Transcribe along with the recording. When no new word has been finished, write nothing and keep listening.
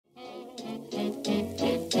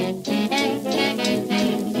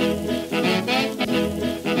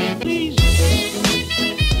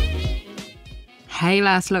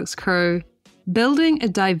Last Looks crew. Building a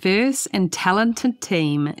diverse and talented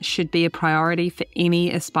team should be a priority for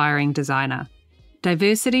any aspiring designer.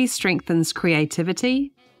 Diversity strengthens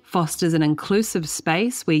creativity, fosters an inclusive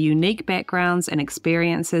space where unique backgrounds and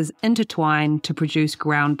experiences intertwine to produce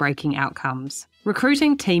groundbreaking outcomes.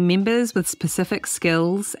 Recruiting team members with specific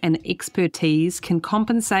skills and expertise can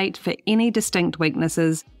compensate for any distinct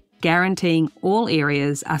weaknesses, guaranteeing all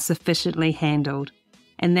areas are sufficiently handled.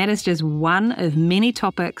 And that is just one of many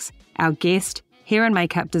topics our guest, hair and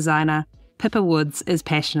makeup designer, Pippa Woods, is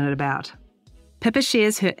passionate about. Pippa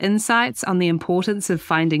shares her insights on the importance of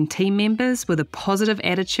finding team members with a positive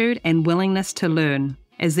attitude and willingness to learn,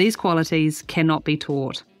 as these qualities cannot be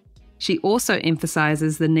taught. She also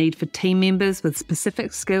emphasises the need for team members with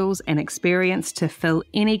specific skills and experience to fill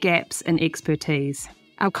any gaps in expertise.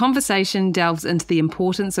 Our conversation delves into the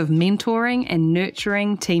importance of mentoring and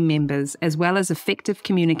nurturing team members, as well as effective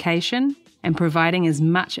communication and providing as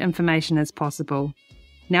much information as possible.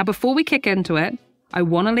 Now, before we kick into it, I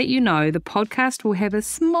want to let you know the podcast will have a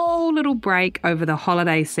small little break over the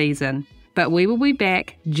holiday season, but we will be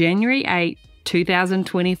back January 8,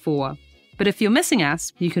 2024. But if you're missing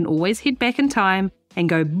us, you can always head back in time and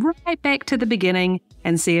go right back to the beginning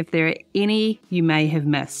and see if there are any you may have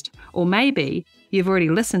missed. Or maybe you've already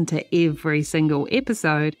listened to every single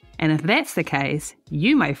episode, and if that's the case,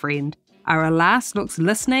 you, my friend, are a Last Looks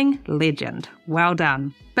listening legend. Well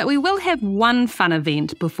done. But we will have one fun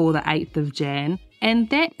event before the 8th of Jan, and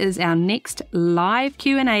that is our next live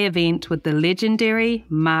Q&A event with the legendary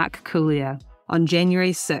Mark Coulier on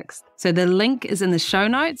January 6th. So the link is in the show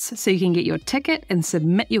notes so you can get your ticket and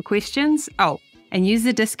submit your questions. Oh, and use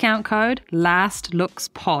the discount code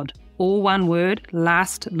LASTLOOKSPOD, all one word,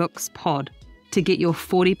 LASTLOOKSPOD, to get your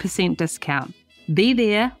 40% discount. Be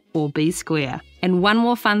there or be square. And one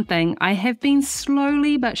more fun thing, I have been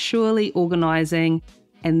slowly but surely organising,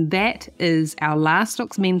 and that is our Last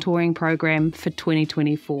Looks mentoring program for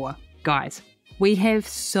 2024. Guys, we have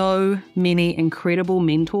so many incredible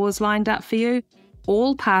mentors lined up for you,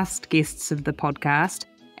 all past guests of the podcast,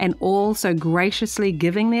 and all so graciously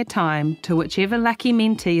giving their time to whichever lucky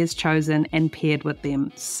mentee is chosen and paired with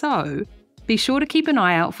them. So be sure to keep an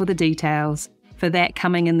eye out for the details for that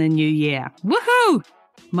coming in the new year. Woohoo!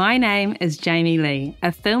 My name is Jamie Lee,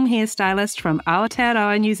 a film hairstylist from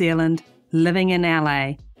Aotearoa, New Zealand, living in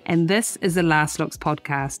LA. And this is the Last Looks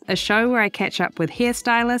podcast, a show where I catch up with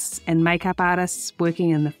hairstylists and makeup artists working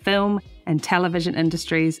in the film and television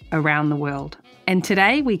industries around the world. And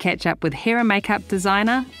today we catch up with hair and makeup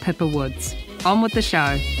designer Pippa Woods. On with the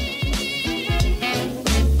show.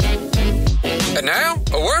 And now,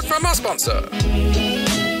 a word from our sponsor.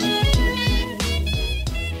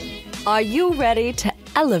 Are you ready to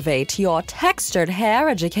elevate your textured hair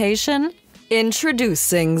education?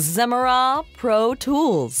 Introducing Zemara Pro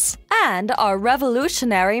Tools and our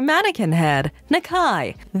revolutionary mannequin head,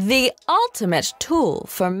 Nakai, the ultimate tool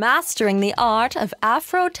for mastering the art of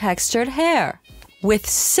Afro-textured hair. With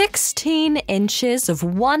 16 inches of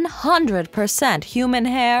 100% human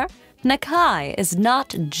hair, Nakai is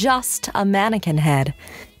not just a mannequin head.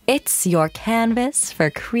 It's your canvas for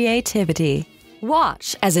creativity.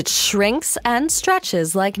 Watch as it shrinks and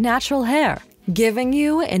stretches like natural hair, giving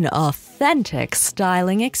you an authentic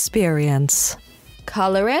styling experience.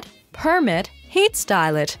 Color it, perm it, heat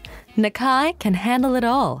style it. Nakai can handle it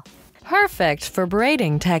all. Perfect for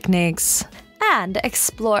braiding techniques. And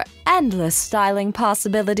explore endless styling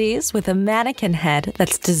possibilities with a mannequin head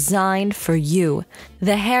that's designed for you,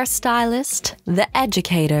 the hairstylist, the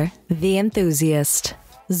educator, the enthusiast.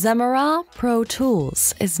 Zemara Pro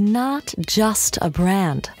Tools is not just a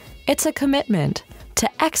brand. It's a commitment to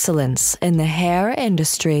excellence in the hair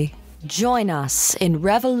industry. Join us in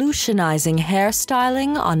revolutionizing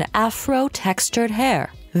hairstyling on Afro-textured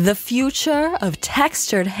hair. The future of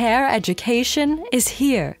textured hair education is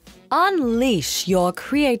here. Unleash your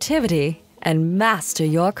creativity and master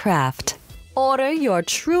your craft. Order your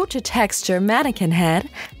true-to-texture mannequin head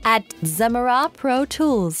at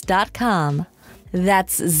zemaraprotools.com.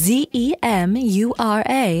 That's ZEMURA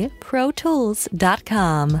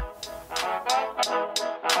protools.com.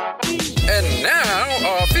 And now,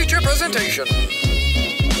 our feature presentation.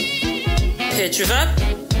 Pictures up.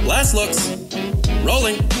 Last Looks.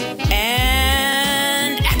 Rolling.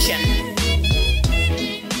 And action.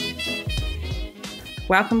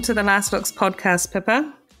 Welcome to the Last Looks podcast,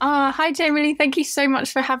 Pippa. Hi, Jamie. Thank you so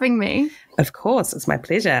much for having me. Of course, it's my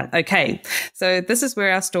pleasure. Okay, so this is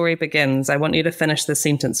where our story begins. I want you to finish the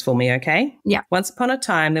sentence for me, okay? Yeah. Once upon a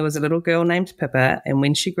time, there was a little girl named Pippa, and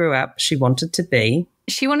when she grew up, she wanted to be...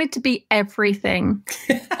 she wanted to be everything.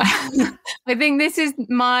 I think this is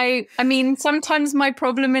sometimes my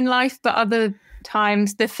problem in life, but other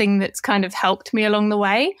times the thing that's kind of helped me along the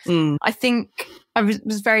way. I think I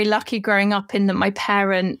was very lucky growing up in that my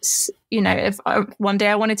parents, if one day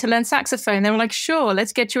I wanted to learn saxophone, they were like, sure,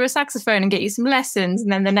 let's get you a saxophone and get you some lessons.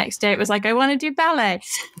 And then the next day it was like, I want to do ballet.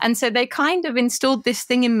 And so they kind of installed this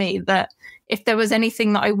thing in me that if there was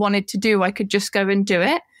anything that I wanted to do, I could just go and do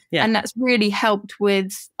it. Yeah. And that's really helped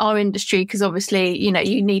with our industry because obviously, you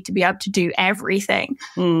need to be able to do everything.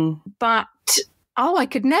 But I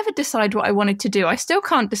could never decide what I wanted to do. I still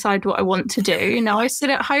can't decide what I want to do. I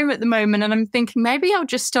sit at home at the moment and I'm thinking maybe I'll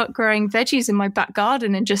just start growing veggies in my back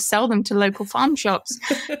garden and just sell them to local farm shops,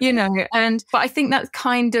 but I think that's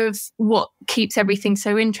kind of what keeps everything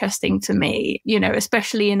so interesting to me,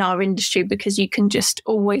 especially in our industry, because you can just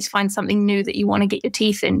always find something new that you want to get your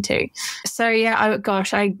teeth into. So yeah,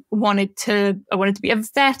 I wanted to be a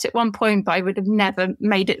vet at one point, but I would have never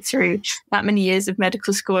made it through that many years of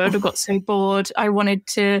medical school. I would have got so bored. I wanted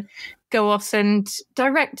to go off and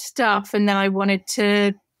direct stuff. And then I wanted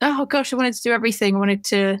to do everything. I wanted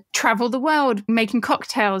to travel the world, making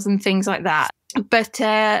cocktails and things like that. But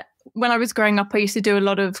when I was growing up, I used to do a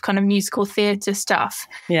lot of kind of musical theatre stuff.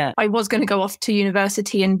 Yeah. I was going to go off to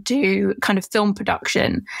university and do kind of film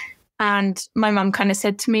production. And my mum kind of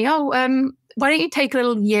said to me, why don't you take a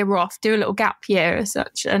little year off, do a little gap year as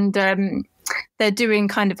such? And they're doing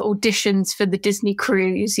kind of auditions for the Disney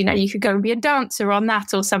cruise. You could go and be a dancer on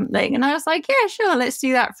that or something. And I was like, yeah, sure, let's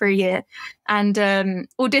do that for a year. And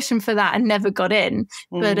auditioned for that and never got in.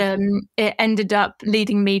 But it ended up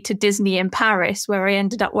leading me to Disney in Paris, where I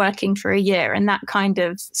ended up working for a year. And that kind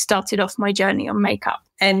of started off my journey on makeup.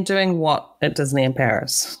 And doing what at Disney in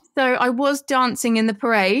Paris? So I was dancing in the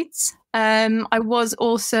parades. I was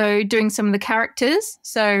also doing some of the characters.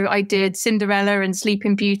 So I did Cinderella and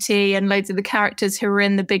Sleeping Beauty and loads of the characters who were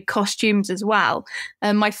in the big costumes as well.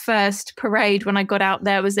 My first parade when I got out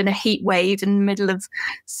there was in a heat wave in the middle of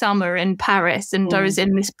summer in Paris. And I was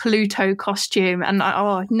in this Pluto costume and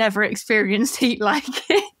I never experienced heat like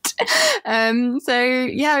it. So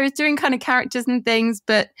yeah, I was doing kind of characters and things,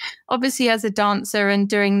 but obviously as a dancer and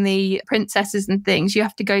doing the princesses and things, you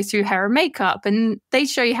have to go through hair and makeup and they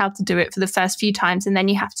show you how to do it for the first few times and then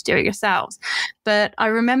you have to do it yourselves. But I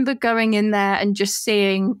remember going in there and just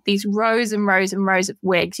seeing these rows and rows and rows of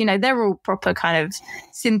wigs. They're all proper kind of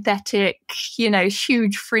synthetic,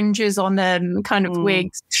 huge fringes on them kind of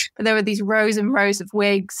wigs. But there were these rows and rows of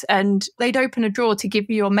wigs and they'd open a drawer to give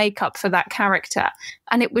you your makeup for that character.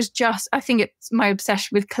 And it was just, I think it's my obsession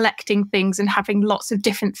with collecting things and having lots of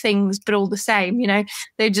different things, but all the same,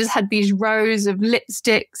 they just had these rows of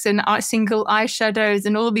lipsticks and single eyeshadows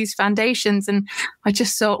and all these foundations. And I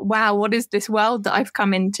just thought, wow, what is this world that I've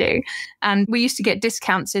come into? And we used to get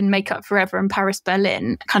discounts in Makeup Forever and Paris,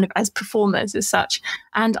 Berlin, kind of as performers as such.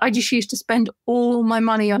 And I just used to spend all my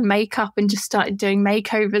money on makeup and just started doing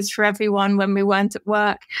makeovers for everyone when we weren't at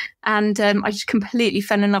work. And I just completely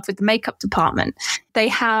fell in love with the makeup department. They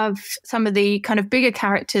have some of the kind of bigger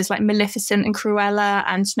characters like Maleficent and Cruella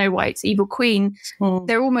and Snow White's Evil Queen.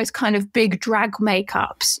 They're almost kind of big drag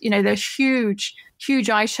makeups. They're huge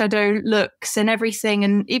eyeshadow looks and everything.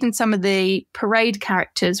 And even some of the parade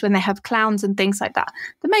characters, when they have clowns and things like that,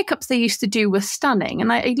 the makeups they used to do were stunning.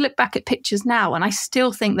 And I look back at pictures now and I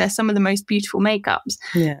still think they're some of the most beautiful makeups.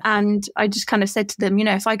 Yeah. And I just kind of said to them,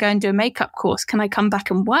 if I go and do a makeup course, can I come back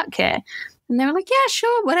and work here? And they were like, yeah,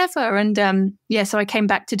 sure, whatever. And so I came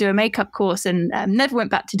back to do a makeup course and never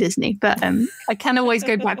went back to Disney. But I can always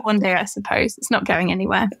go back one day, I suppose. It's not going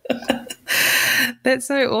anywhere. That's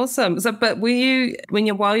so awesome. So, but while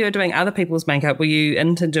you were doing other people's makeup, were you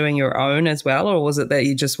into doing your own as well? Or was it that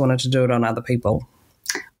you just wanted to do it on other people?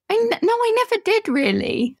 No, I never did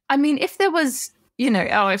really. I mean, if there was...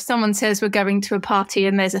 if someone says we're going to a party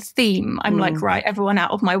and there's a theme, I'm like, right, everyone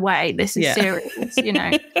out of my way. This is serious,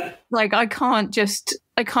 Like I can't just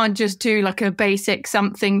do like a basic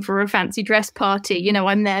something for a fancy dress party.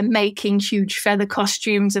 I'm there making huge feather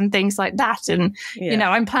costumes and things like that. And,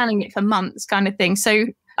 I'm planning it for months kind of thing. So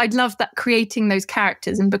I'd love that, creating those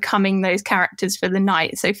characters and becoming those characters for the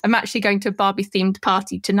night. So I'm actually going to a Barbie themed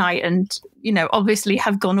party tonight and, obviously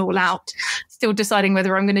have gone all out. Still deciding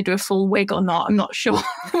whether I'm going to do a full wig or not. I'm not sure,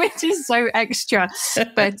 which is so extra.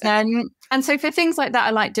 But, and so for things like that, I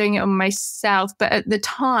like doing it on myself. But at the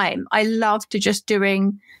time, I loved to just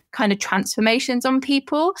doing kind of transformations on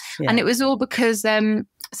people. Yeah. And it was all because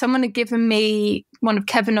someone had given me one of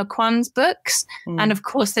Kevin O'Quan's books. And of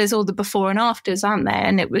course, there's all the before and afters, aren't there?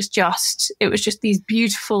 And it was just these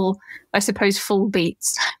beautiful, I suppose, full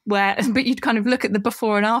beats but you'd kind of look at the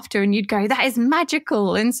before and after and you'd go, that is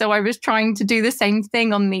magical. And so I was trying to do the same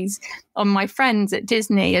thing on my friends at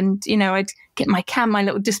Disney. And, you know, I'd get my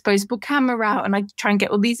little disposable camera out and I'd try and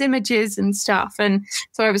get all these images and stuff. And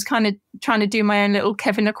so I was kind of trying to do my own little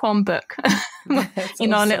Kevin O'Quan book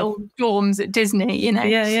in our little dorms at Disney, you know.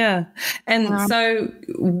 Yeah. And so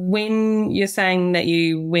when you're saying that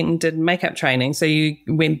you went and did makeup training, so you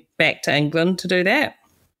went back to England to do that?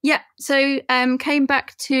 Yeah. So came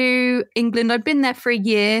back to England. I'd been there for a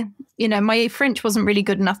year. You know, my French wasn't really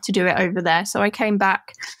good enough to do it over there. So I came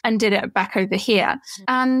back and did it back over here.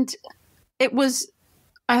 And it was,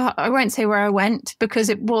 I won't say where I went because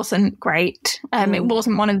it wasn't great. It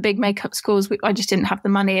wasn't one of the big makeup schools. I just didn't have the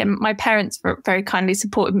money. And my parents very kindly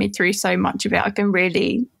supported me through so much of it. I've been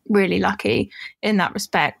really, really lucky in that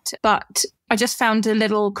respect. But I just found a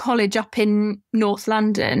little college up in North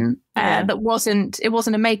London that wasn't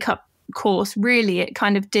a makeup course, really. It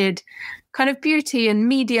kind of did kind of beauty and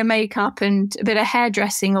media makeup and a bit of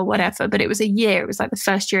hairdressing or whatever. But it was a year. It was like the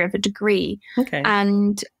first year of a degree. Okay.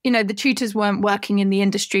 And, you know, the tutors weren't working in the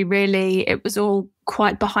industry, really. It was all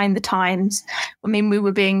quite behind the times. I mean, we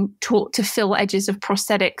were being taught to fill edges of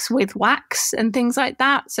prosthetics with wax and things like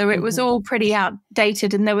that. So it was all pretty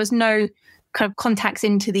outdated and there was no kind of contacts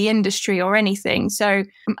into the industry or anything. So,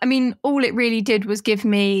 I mean, all it really did was give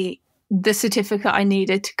me the certificate I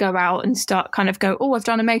needed to go out and start kind of go, oh, I've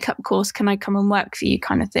done a makeup course. Can I come and work for you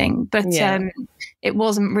kind of thing? But it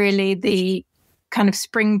wasn't really the kind of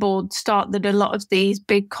springboard start that a lot of these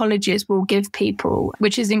big colleges will give people,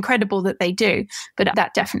 which is incredible that they do. But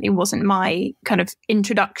that definitely wasn't my kind of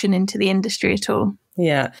introduction into the industry at all.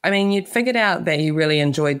 Yeah. I mean, you'd figured out that you really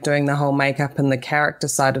enjoyed doing the whole makeup and the character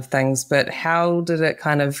side of things, but how did it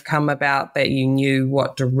kind of come about that you knew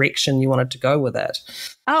what direction you wanted to go with it?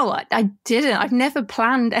 Oh, I didn't. I've never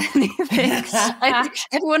planned anything.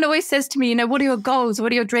 Everyone always says to me, you know, what are your goals?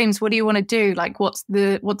 What are your dreams? What do you want to do? Like, what's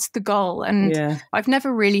the goal? And I've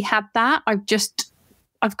never really had that.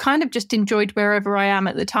 I've kind of just enjoyed wherever I am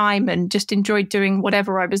at the time and just enjoyed doing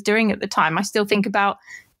whatever I was doing at the time. I still think about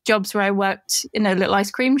jobs where I worked in a little ice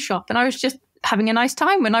cream shop and I was just having a nice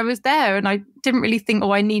time when I was there. And I didn't really think,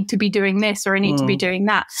 oh, I need to be doing this or I need to be doing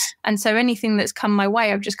that. And so anything that's come my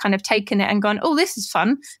way, I've just kind of taken it and gone, oh, this is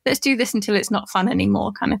fun. Let's do this until it's not fun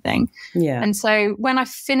anymore kind of thing. Yeah. And so when I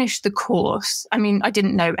finished the course, I mean, I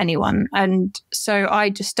didn't know anyone. And so I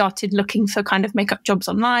just started looking for kind of makeup jobs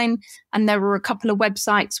online. And there were a couple of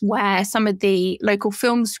websites where some of the local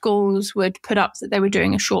film schools would put up that they were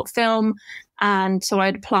doing a short film. And so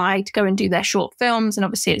I'd apply to go and do their short films. And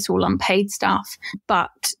obviously it's all unpaid stuff.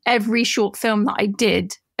 But every short film that I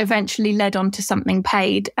did eventually led on to something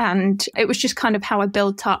paid. And it was just kind of how I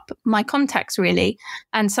built up my contacts, really.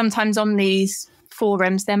 And sometimes on these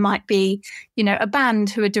forums, there might be, you know, a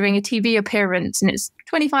band who are doing a TV appearance and it's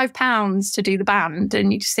 £25 to do the band.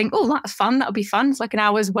 And you just think, oh, that's fun. That'll be fun. It's like an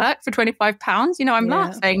hour's work for £25. You know, I'm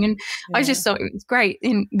laughing. And I just thought it was great.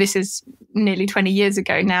 And this is nearly 20 years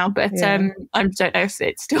ago now, but I don't know if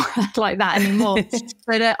it's still like that anymore.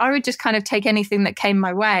 But I would just kind of take anything that came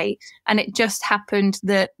my way. And it just happened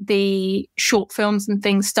that the short films and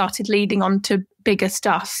things started leading on to bigger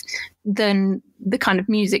stuff than the kind of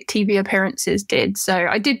music TV appearances did. So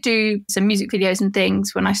I did do some music videos and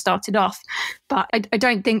things when I started off, but I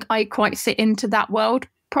don't think I quite fit into that world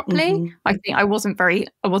properly. I think I wasn't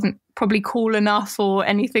probably cool enough or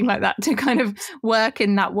anything like that to kind of work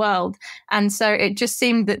in that world. And so it just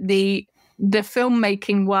seemed that the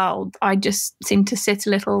filmmaking world, I just seemed to sit a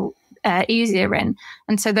little easier in.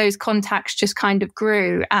 And so those contacts just kind of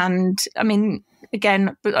grew. And I mean,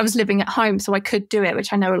 again, I was living at home, so I could do it,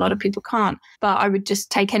 which I know a lot of people can't. But I would just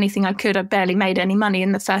take anything I could. I barely made any money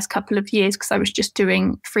in the first couple of years because I was just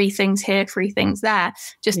doing free things here, free things there,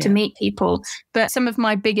 just to meet people. But some of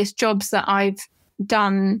my biggest jobs that I've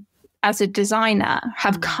done as a designer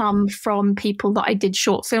have come from people that I did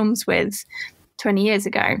short films with 20 years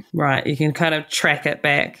ago. Right. You can kind of track it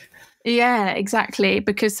back. Yeah, exactly.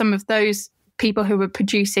 Because some of those people who were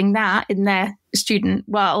producing that in their student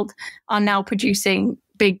world are now producing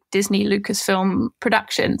big Disney Lucasfilm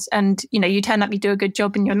productions. And, you know, you turn up, you do a good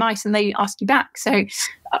job and you're nice and they ask you back. So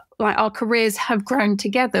like our careers have grown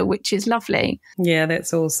together, which is lovely. Yeah,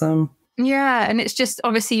 that's awesome. Yeah. And it's just,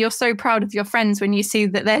 obviously, you're so proud of your friends when you see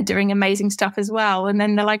that they're doing amazing stuff as well. And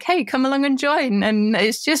then they're like, hey, come along and join. And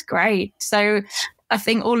it's just great. So I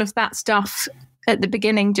think all of that stuff at the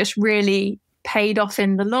beginning just really paid off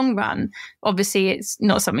in the long run. Obviously, it's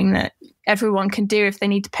not something that everyone can do if they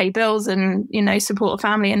need to pay bills and, support a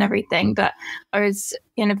family and everything. But I was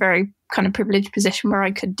in a very kind of privileged position where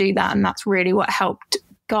I could do that. And that's really what helped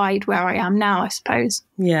guide where I am now, I suppose.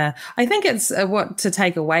 Yeah. I think it's what to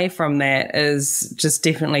take away from that is just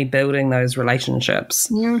definitely building those relationships.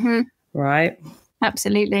 Mm-hmm. Right?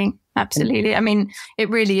 Absolutely. Absolutely. I mean, it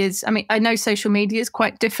really is. I mean, I know social media is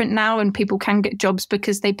quite different now and people can get jobs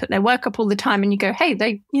because they put their work up all the time and you go, hey,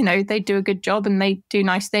 they do a good job and they do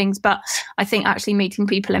nice things. But I think actually meeting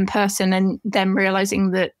people in person and them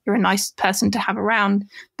realizing that you're a nice person to have around,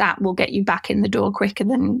 that will get you back in the door quicker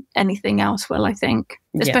than anything else will, I think.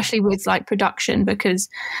 Especially with like production, because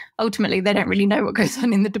ultimately they don't really know what goes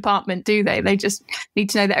on in the department, do they? They just need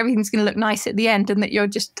to know that everything's going to look nice at the end and that you're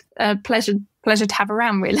just a pleasure to have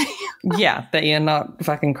around, really. Yeah, that you're not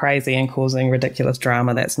fucking crazy and causing ridiculous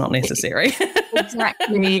drama that's not necessary.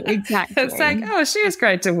 Exactly. It's like, oh, she was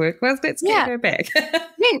great to work with. Let's get her back.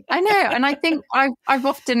 Yeah, I know. And I think I've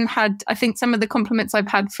often had, I think some of the compliments I've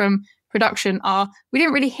had from production are, we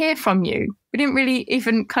didn't really hear from you. We didn't really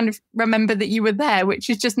even kind of remember that you were there, which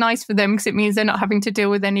is just nice for them because it means they're not having to deal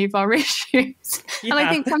with any of our issues. Yeah. And I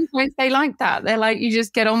think sometimes they like that. They're like, you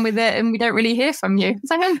just get on with it and we don't really hear from you. It's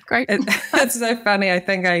like, oh, great. It's so funny. I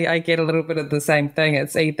think I get a little bit of the same thing.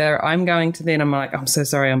 It's either I'm going to them, I'm like, I'm so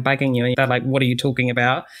sorry, I'm bugging you. And they're like, what are you talking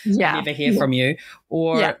about? Yeah. I never hear from you.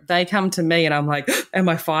 Or they come to me and I'm like, am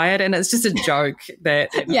I fired? And it's just a joke that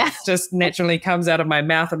it just naturally comes out of my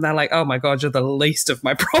mouth. And they're like, oh my God, you're the least of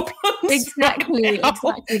my problems. Exactly.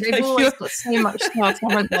 They've always got so much stuff,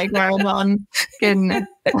 haven't they, going on? Goodness.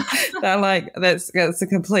 They're like, that's the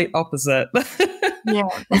complete opposite. Yeah.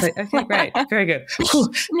 Like, okay, great. Very good.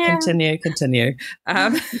 Continue.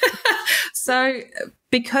 So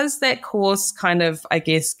because that course kind of, I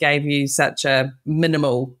guess, gave you such a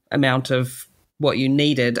minimal amount of what you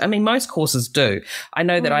needed. I mean, most courses do. I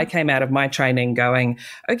know that I came out of my training going,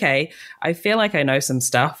 okay, I feel like I know some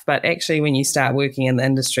stuff, but actually when you start working in the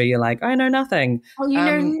industry, you're like, I know nothing. Oh, you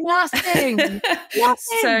know nothing.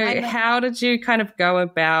 So how did you kind of go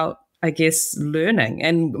about, I guess, learning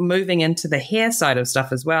and moving into the hair side of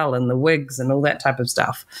stuff as well and the wigs and all that type of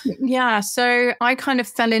stuff? Yeah, so I kind of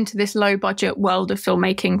fell into this low budget world of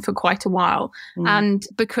filmmaking for quite a while. And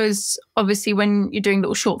because obviously when you're doing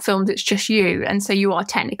little short films, it's just you. And so you are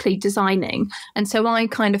technically designing. And so I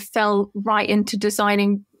kind of fell right into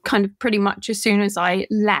designing kind of pretty much as soon as I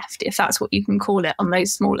left, if that's what you can call it, on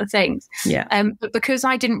those smaller things. Yeah. But because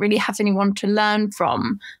I didn't really have anyone to learn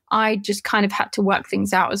from, I just kind of had to work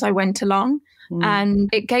things out as I went along. And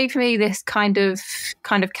it gave me this kind of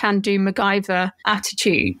can-do MacGyver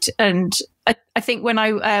attitude. And I think when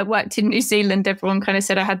I worked in New Zealand, everyone kind of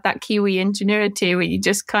said I had that Kiwi ingenuity where you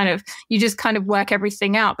just kind of work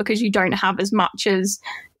everything out because you don't have as much as,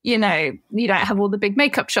 you don't have all the big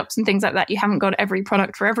makeup shops and things like that. You haven't got every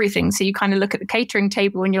product for everything. So you kind of look at the catering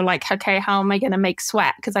table and you're like, okay, how am I going to make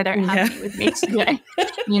sweat? Because I don't have it with me today,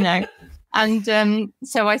 And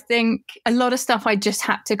so I think a lot of stuff I just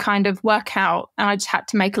had to kind of work out, and I just had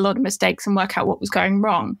to make a lot of mistakes and work out what was going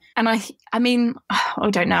wrong. And I mean, I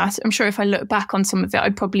don't know. I'm sure if I look back on some of it,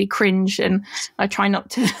 I'd probably cringe, and I try not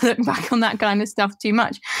to look back on that kind of stuff too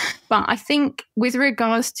much. But I think with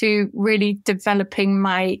regards to really developing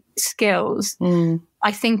my skills,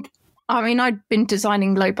 I think, I'd been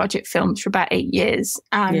designing low budget films for about 8 years,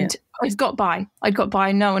 and I'd got by.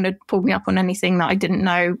 No one had pulled me up on anything that I didn't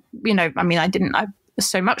know. There's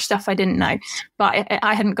so much stuff I didn't know, but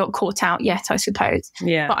I hadn't got caught out yet, I suppose.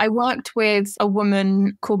 Yeah. But I worked with a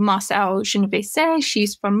woman called Marcel Genovese.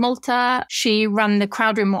 She's from Malta. She ran the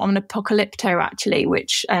crowd room on Apocalypto, actually,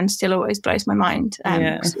 which still always blows my mind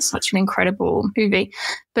because it's such an incredible movie.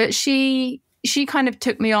 But she kind of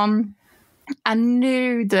took me on and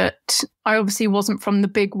knew that I obviously wasn't from the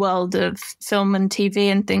big world of film and TV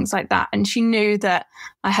and things like that. And she knew that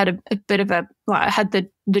I had a bit of I had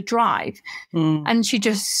the drive. And she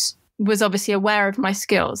just was obviously aware of my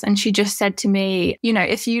skills. And she just said to me,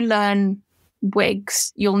 if you learn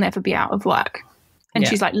wigs, you'll never be out of work. And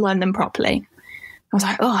she's like, learn them properly. I was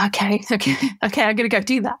like, oh, okay, I'm going to go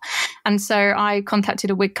do that. And so I contacted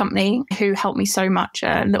a wig company who helped me so much,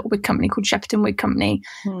 a little wig company called Shepperton Wig Company.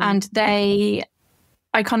 And I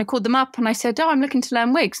kind of called them up and I said, I'm looking to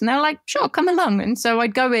learn wigs. And they're like, sure, come along. And so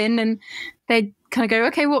I'd go in and they'd kind of go,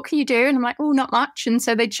 okay, what can you do? And I'm like, oh, not much. And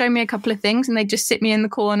so they'd show me a couple of things and they'd just sit me in the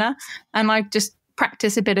corner and I'd just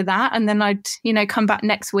practice a bit of that. And then I'd, come back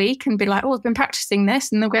next week and be like, oh, I've been practicing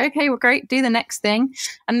this. And they'll go, okay, well, great, do the next thing.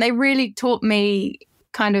 And they really taught me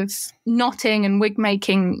kind of knotting and wig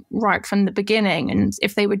making right from the beginning. And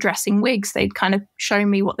if they were dressing wigs, they'd kind of show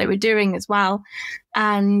me what they were doing as well.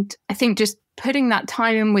 And I think just putting that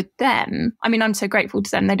time in with them, I mean, I'm so grateful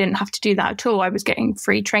to them. They didn't have to do that at all. I was getting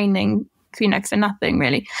free training, for nothing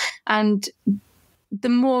really. And the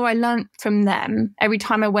more I learned from them, every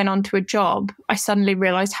time I went onto a job, I suddenly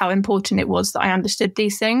realized how important it was that I understood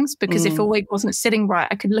these things. Because if a wig wasn't sitting right,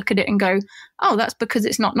 I could look at it and go, oh, that's because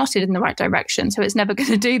it's not knotted in the right direction. So it's never going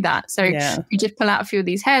to do that. So if you just pull out a few of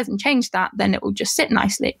these hairs and change that, then it will just sit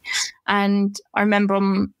nicely. And I remember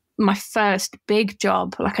on my first big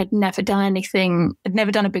job, like I'd never done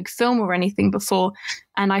a big film or anything before.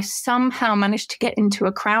 And I somehow managed to get into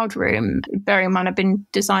a crowd room. Bearing in mind, I've been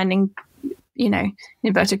designing, in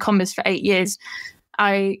inverted commas, for 8 years.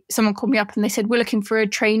 Someone called me up and they said, we're looking for a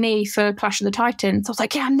trainee for Clash of the Titans. I was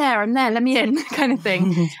like, yeah, I'm there, let me in, kind of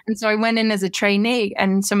thing. And so I went in as a trainee,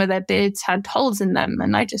 and some of their beards had holes in them.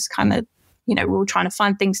 And I just kind of, we're all trying to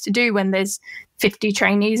find things to do when there's 50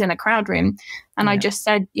 trainees in a crowd room. And I just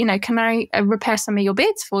said, can I repair some of your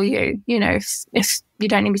beards for you? If you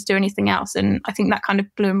don't need me to do anything else. And I think that kind of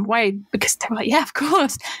blew them away, because they were like, yeah, of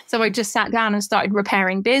course. So I just sat down and started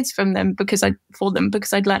repairing beards for them because I'd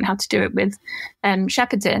learned how to do it with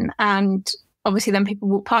shepherding. And obviously then people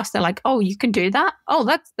walk past, they're like, oh, you can do that? Oh,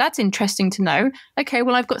 that's interesting to know. Okay,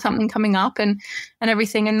 well, I've got something coming up and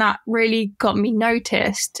everything. And that really got me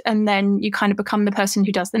noticed. And then you kind of become the person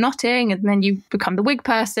who does the knotting, and then you become the wig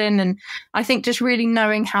person. And I think just really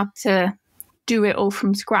knowing how to do it all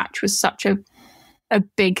from scratch was such a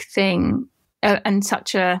big thing, and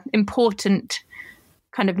such a important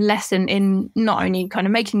kind of lesson in not only kind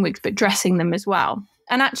of making wigs, but dressing them as well.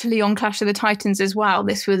 And actually on Clash of the Titans as well,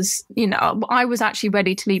 this was, I was actually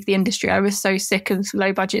ready to leave the industry. I was so sick of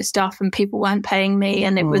low budget stuff and people weren't paying me.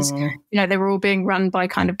 And it was, they were all being run by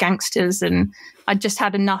kind of gangsters. And I just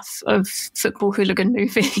had enough of football hooligan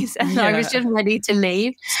movies. And I was just ready to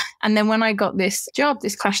leave. And then when I got this job,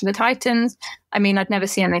 this Clash of the Titans, I mean, I'd never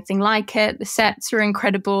seen anything like it. The sets were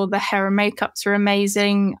incredible. The hair and makeups were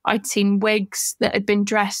amazing. I'd seen wigs that had been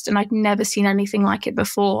dressed and I'd never seen anything like it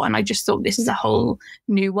before. And I just thought, this is a whole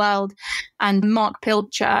new world. And Mark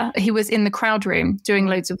Pilcher, he was in the crowd room doing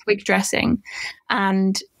loads of wig dressing.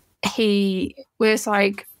 And he was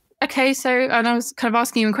like, okay, so, and I was kind of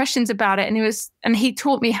asking him questions about it. And he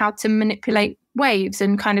taught me how to manipulate waves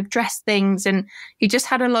and kind of dress things. And he just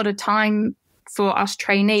had a lot of time for us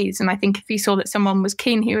trainees. And I think if he saw that someone was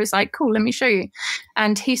keen, he was like, cool, let me show you.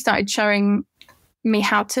 And he started showing me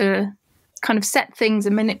how to kind of set things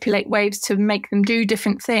and manipulate waves to make them do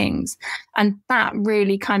different things. And that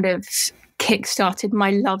really kind of kick-started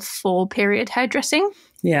my love for period hairdressing.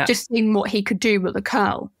 Yeah. Just seeing what he could do with a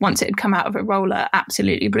curl once it had come out of a roller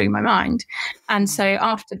absolutely blew my mind. And so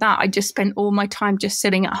after that, I just spent all my time just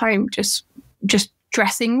sitting at home, just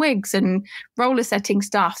dressing wigs and roller setting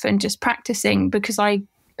stuff and just practicing, because I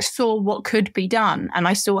saw what could be done and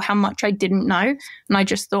I saw how much I didn't know. And I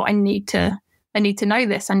just thought, I need to know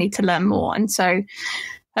this. I need to learn more. And so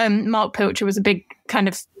Mark Pilcher was a big kind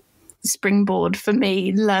of springboard for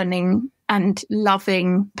me learning and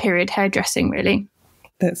loving period hairdressing, really.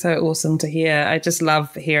 That's so awesome to hear. I just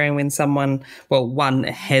love hearing when someone, well, one,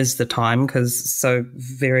 has the time, because so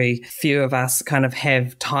very few of us kind of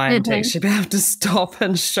have time to actually be able to stop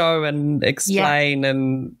and show and explain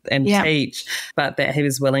and teach, but that he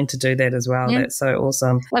was willing to do that as well. That's so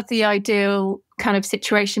awesome. That's the ideal kind of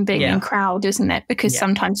situation, being in crowd, isn't it? Because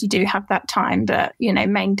sometimes you do have that time, but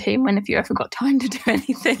main team, when have you ever got time to do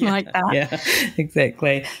anything like that? Yeah,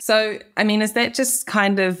 exactly. So I mean, is that just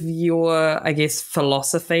kind of your, I guess,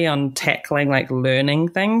 philosophy on tackling like learning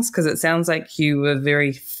things? Because it sounds like you were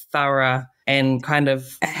very thorough and kind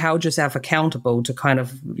of held yourself accountable to kind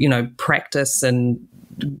of practice and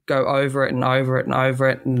go over it and over it and over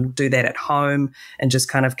it, and do that at home and just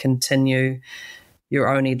kind of continue your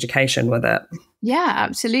own education with it. Yeah,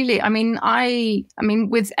 absolutely. I mean,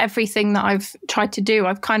 with everything that I've tried to do,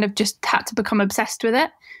 I've kind of just had to become obsessed with it.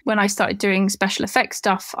 When I started doing special effects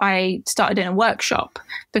stuff, I started in a workshop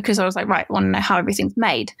because I was like, right, I want to know how everything's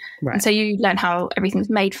made. Right. And so you learn how everything's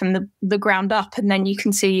made from the ground up, and then you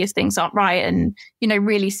can see if things aren't right, and,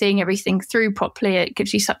 really seeing everything through properly. It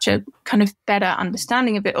gives you such a kind of better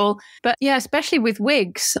understanding of it all. But yeah, especially with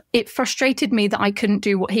wigs, it frustrated me that I couldn't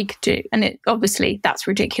do what he could do. And obviously that's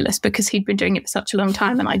ridiculous because he'd been doing it for such a long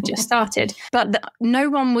time and I just started. But no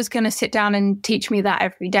one was going to sit down and teach me that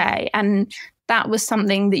every day. And that was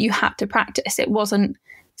something that you had to practice. It wasn't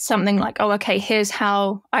something like, oh, okay, here's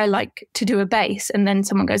how I like to do a base. And then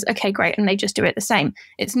someone goes, okay, great. And they just do it the same.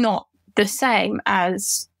 It's not the same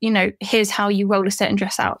as, here's how you roller set and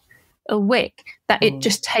dress out a wig, that it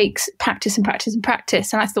just takes practice and practice and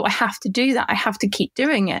practice. And I thought, I have to do that. I have to keep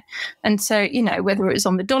doing it. And so, you know, whether it was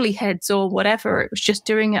on the dolly heads or whatever, it was just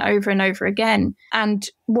doing it over and over again and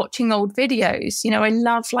watching old videos. You know, I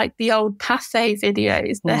love like the old Pathé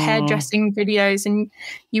videos, the hairdressing videos, and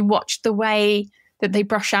you watch the way that they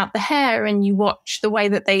brush out the hair, and you watch the way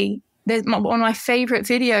that one of my favorite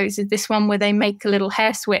videos is this one where they make a little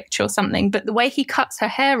hair switch or something, but the way he cuts her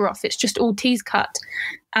hair off, it's just all tease cut.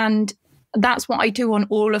 And that's what I do on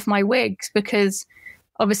all of my wigs, because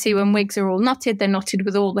obviously when wigs are all knotted, they're knotted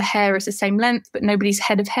with all the hair is the same length, but nobody's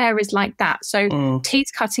head of hair is like that. So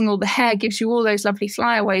tease cutting all the hair gives you all those lovely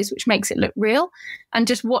flyaways, which makes it look real. And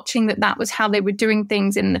just watching that was how they were doing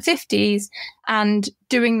things in the 50s, and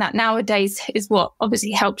doing that nowadays is what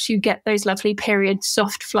obviously helps you get those lovely period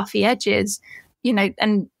soft fluffy edges, you know.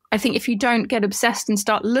 And I think if you don't get obsessed and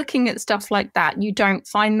start looking at stuff like that, you don't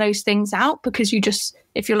find those things out, because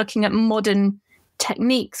if you're looking at modern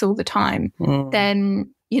techniques all the time, then,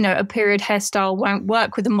 you know, a period hairstyle won't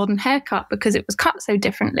work with a modern haircut because it was cut so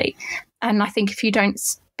differently. And I think if you don't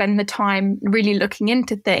spend the time really looking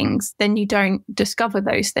into things, then you don't discover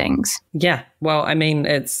those things. Yeah. Well, I mean,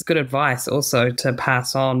 it's good advice also to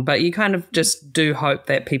pass on, but you kind of just do hope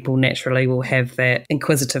that people naturally will have that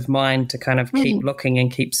inquisitive mind to kind of keep looking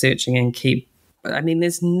and keep searching and I mean,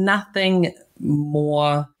 there's nothing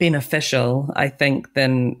more beneficial, I think,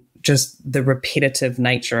 than just the repetitive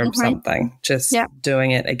nature of something, just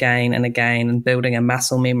doing it again and again and building a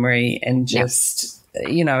muscle memory, and just,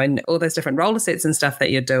 you know, and all those different roller sets and stuff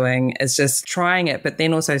that you're doing is just trying it, but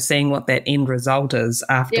then also seeing what that end result is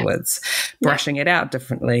afterwards, brushing it out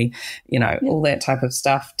differently, you know, all that type of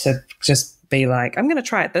stuff, to just be like, I'm going to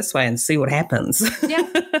try it this way and see what happens. Yeah,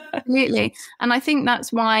 absolutely. And I think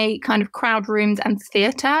that's why kind of crowd rooms and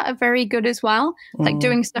theatre are very good as well. Like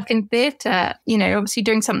doing stuff in theatre, you know, obviously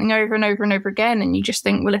doing something over and over and over again, and you just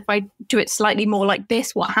think, well, if I do it slightly more like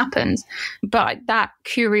this, what happens? But that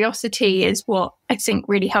curiosity is what I think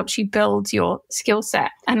really helps you build your skill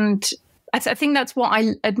set. And I think that's what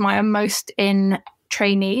I admire most in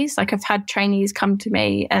trainees. Like, I've had trainees come to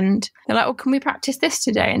me and they're like, oh, can we practice this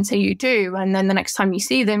today? And so you do, and then the next time you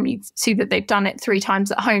see them, you see that they've done it 3 times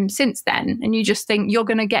at home since then, and you just think you're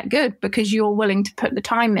going to get good because you're willing to put the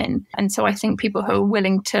time in. And so I think people who are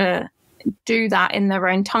willing to do that in their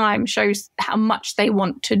own time shows how much they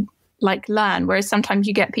want to like learn. Whereas sometimes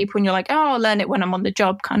you get people and you're like, oh, I'll learn it when I'm on the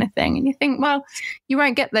job kind of thing, and you think, well, you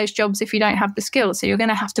won't get those jobs if you don't have the skills, so you're going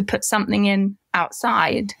to have to put something in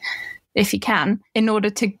outside if you can, in order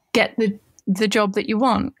to get the job that you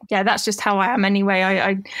want. Yeah, that's just how I am anyway.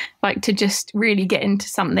 I like to just really get into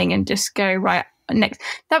something and just go right next.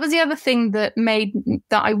 That was the other thing that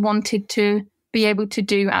I wanted to be able to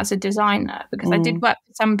do as a designer, because I did work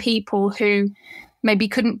with some people who maybe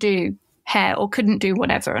couldn't do hair or couldn't do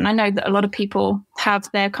whatever. And I know that a lot of people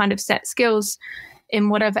have their kind of set skills in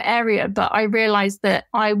whatever area, but I realized that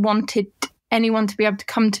I wanted anyone to be able to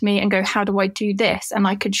come to me and go, how do I do this? And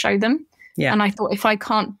I could show them. Yeah. And I thought, if I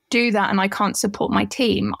can't do that and I can't support my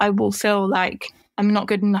team, I will feel like I'm not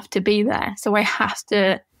good enough to be there. So I have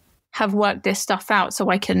to have worked this stuff out so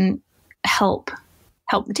I can help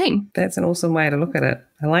the team. That's an awesome way to look at it.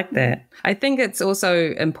 I like that. I think it's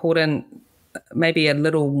also important, maybe a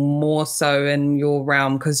little more so in your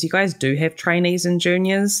realm, because you guys do have trainees and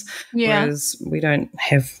juniors, whereas we don't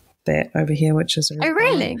have that over here, which is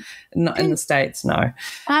really not in the States. No.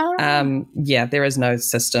 Yeah, there is no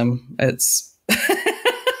system. It's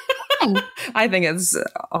I think it's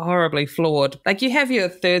horribly flawed. Like, you have your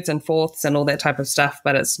thirds and fourths and all that type of stuff,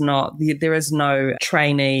 but it's not, there is no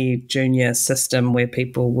trainee junior system where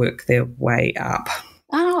people work their way up.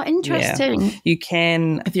 Oh, interesting. Yeah. You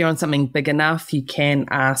can, if you're on something big enough, you can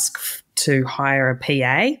ask to hire a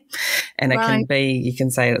PA, and it can be, you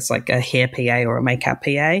can say it's like a hair PA or a makeup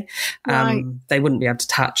PA. They wouldn't be able to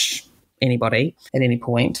touch anybody at any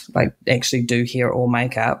point, like actually do hair or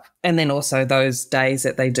makeup. And then also those days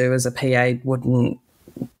that they do as a PA wouldn't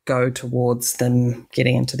go towards them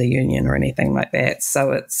getting into the union or anything like that.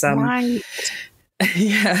 So it's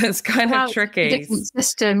yeah, it's kind of tricky. Different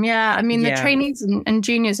system, yeah. I mean, the trainees and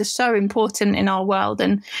juniors are so important in our world.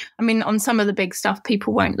 And I mean, on some of the big stuff,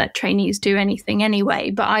 people won't let trainees do anything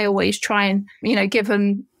anyway. But I always try and, give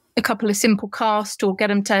them a couple of simple casts or get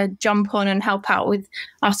them to jump on and help out with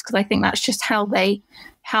us, because I think that's just how they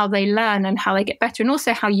learn and how they get better, and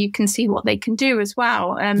also how you can see what they can do as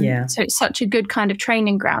well. So it's such a good kind of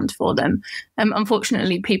training ground for them.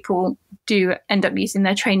 Unfortunately, people do end up using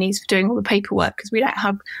their trainees for doing all the paperwork because we don't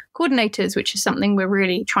have coordinators, which is something we're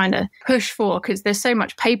really trying to push for because there's so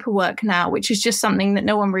much paperwork now, which is just something that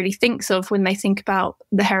no one really thinks of when they think about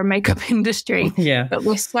the hair and makeup industry. Yeah. But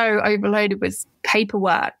we're so overloaded with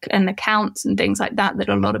paperwork and accounts and things like that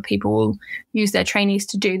a lot of people will use their trainees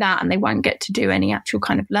to do that and they won't get to do any actual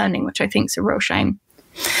kind of learning, which I think is a real shame.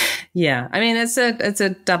 Yeah, I mean, it's a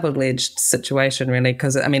double-edged situation, really,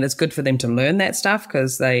 because, I mean, it's good for them to learn that stuff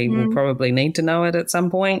because they will probably need to know it at some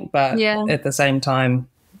point. But at the same time,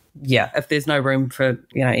 if there's no room for,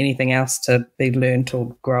 anything else to be learned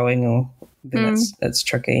or growing or then it's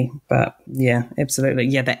tricky. But yeah, absolutely.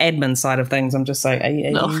 Yeah, the admin side of things, I'm just like,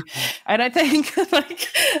 I don't think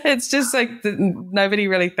it's just like nobody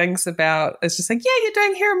really thinks about. It's just like, you're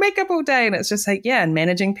doing hair and makeup all day, and it's just like, and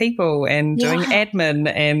managing people and doing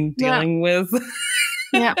admin and dealing with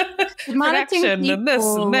production and this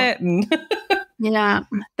and that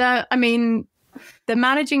and the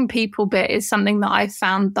managing people bit is something that I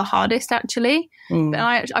found the hardest, actually.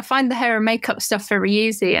 I find the hair and makeup stuff very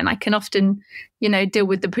easy, and I can often, deal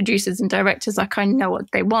with the producers and directors like I know what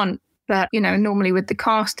they want, but, normally with the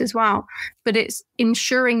cast as well. But it's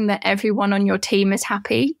ensuring that everyone on your team is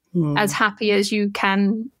happy as you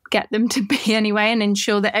can get them to be anyway, and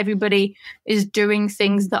ensure that everybody is doing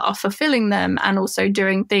things that are fulfilling them and also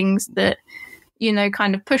doing things that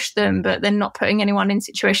kind of push them, but they're not putting anyone in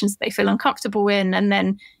situations that they feel uncomfortable in. And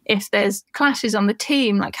then if there's clashes on the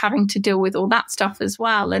team, like having to deal with all that stuff as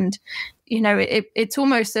well. And, it's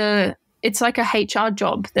almost it's like a HR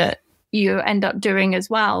job that you end up doing as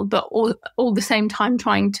well, but all the same time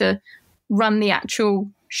trying to run the actual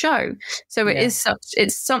show. So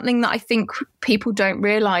it's something that I think people don't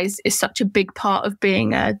realize is such a big part of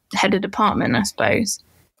being a head of department, I suppose.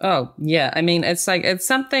 Oh, yeah. I mean, it's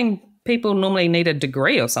something people normally need a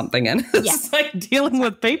degree or something in. It's like dealing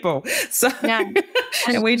with people. So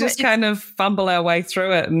and we just kind of fumble our way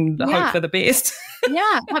through it and hope for the best.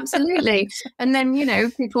 Yeah, absolutely. And then,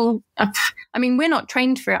 people, we're not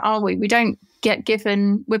trained for it, are we? We don't get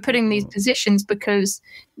given, we're putting these positions because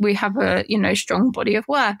we have a, strong body of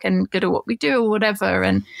work and good at what we do or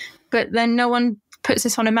whatever. But then no one puts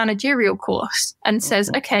us on a managerial course and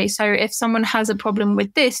says, okay, so if someone has a problem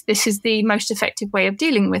with this is the most effective way of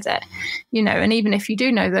dealing with it. And even if you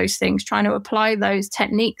do know those things, trying to apply those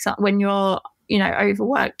techniques when you're,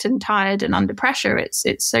 overworked and tired and under pressure, it's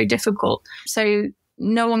so difficult. So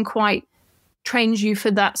no one quite trains you for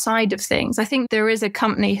that side of things. I think there is a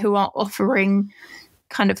company who are offering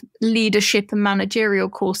kind of leadership and managerial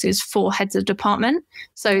courses for heads of department,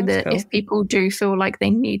 so that if people do feel like they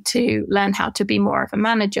need to learn how to be more of a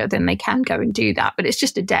manager, then they can go and do that. But it's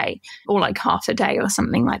just a day or like half a day or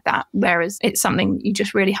something like that, whereas it's something you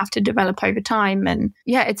just really have to develop over time. And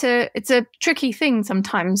it's a tricky thing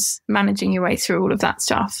sometimes, managing your way through all of that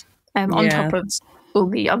stuff on top of all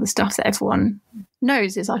the other stuff that everyone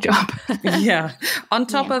knows is our job. On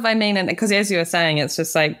top of, and because as you were saying, it's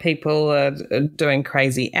just like people are doing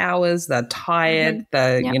crazy hours, they're tired,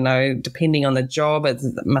 they're, depending on the job, it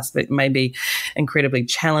must be maybe incredibly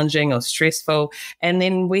challenging or stressful. And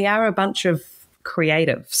then we are a bunch of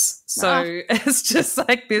creatives. So it's just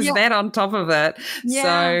like there's that on top of it.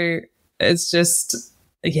 So it's just...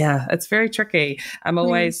 yeah, it's very tricky. I'm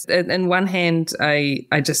always, in one hand, I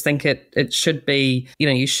just think it should be,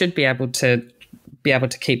 you should be able to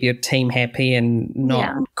keep your team happy and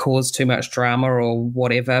not cause too much drama or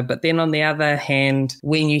whatever. But then on the other hand,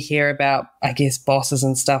 when you hear about, I guess, bosses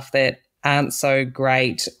and stuff that aren't so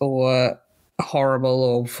great or horrible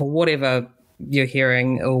or for whatever you're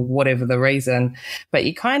hearing or whatever the reason, but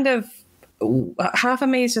you kind of, half of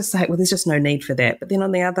me is just like, well, there's just no need for that. But then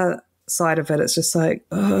on the other side of it, it's just like,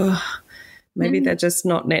 maybe they're just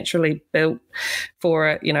not naturally built for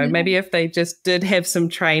it. Maybe if they just did have some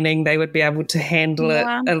training, they would be able to handle it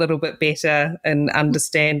a little bit better and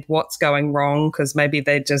understand what's going wrong, because maybe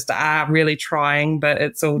they just are really trying, but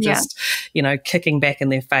it's all just, kicking back in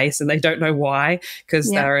their face and they don't know why, because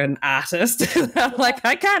they're an artist. They're like,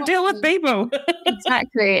 I can't deal with people.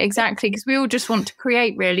 Exactly. Because we all just want to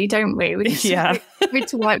create, really, don't we? We just need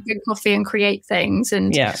to work, good coffee and create things.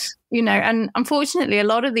 And and unfortunately, a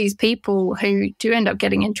lot of these people who do end up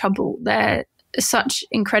getting in trouble, they're such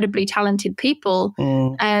incredibly talented people,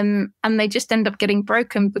 and they just end up getting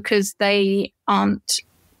broken because they aren't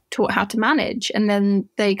taught how to manage, and then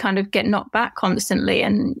they kind of get knocked back constantly,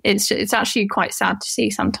 and it's actually quite sad to see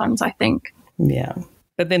sometimes, I think. Yeah.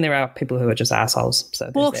 But then there are people who are just assholes.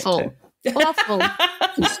 So awful.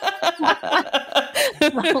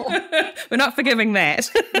 We're not forgiving that.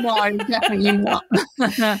 No, definitely not.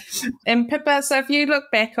 And Pippa, so if you look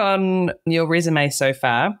back on your resume so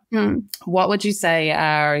far, what would you say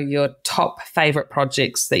are your top favourite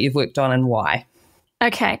projects that you've worked on and why?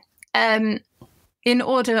 Okay. In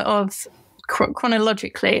order of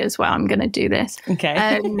chronologically as well, I'm going to do this.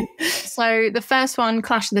 Okay. So the first one,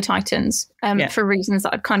 Clash of the Titans, for reasons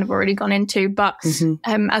that I've kind of already gone into. But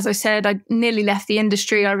as I said, I nearly left the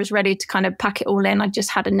industry. I was ready to kind of pack it all in. I just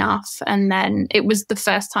had enough. And then it was the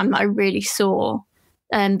first time that I really saw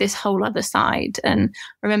this whole other side. And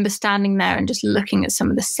I remember standing there and just looking at some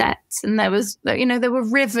of the sets. And there were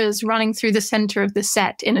rivers running through the center of the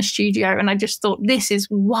set in a studio. And I just thought, this is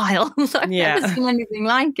wild. I've never seen anything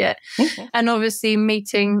like it. And obviously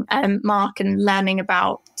meeting Mark and learning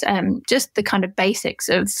about just the kind of basics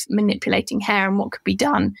of manipulating hair and what could be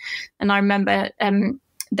done. And I remember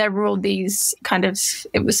there were all these kind of,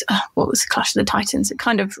 it was, what was Clash of the Titans? It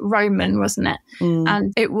kind of Roman, wasn't it?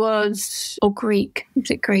 And it was, or Greek. Was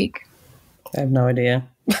it Greek? I have no idea.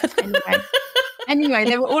 Anyway,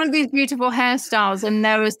 there were all of these beautiful hairstyles, and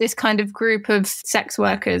there was this kind of group of sex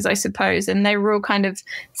workers, I suppose, and they were all kind of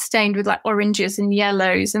stained with like oranges and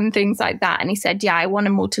yellows and things like that. And he said, yeah, I want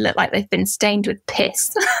them all to look like they've been stained with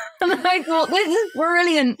piss. And I thought, this is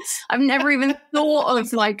brilliant. I've never even thought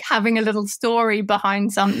of like having a little story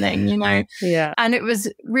behind something, you know? Yeah. And it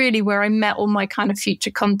was really where I met all my kind of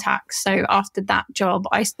future contacts. So after that job,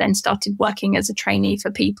 I then started working as a trainee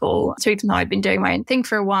for people. So even though I'd been doing my own thing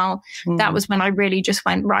for a while, that was when I really just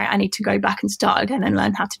went, right, I need to go back and start again and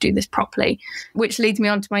learn how to do this properly, which leads me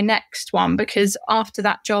on to my next one, because after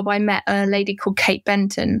that job, I met a lady called Kate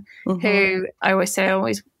Benton, who I always say,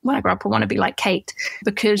 when I grow up, I want to be like Kate,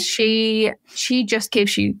 because she just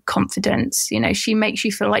gives you confidence. You know, she makes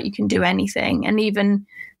you feel like you can do anything. And even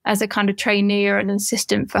as a kind of trainee or an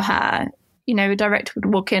assistant for her, you know, a director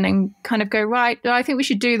would walk in and kind of go, right, I think we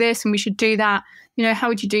should do this and we should do that. You know, how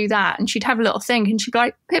would you do that? And she'd have a little think and she'd be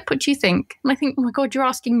like, Pip, what do you think? And I think, oh my God, you're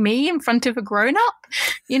asking me in front of a grown up,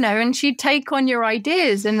 you know, and she'd take on your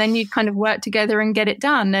ideas and then you'd kind of work together and get it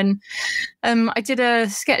done. And I did a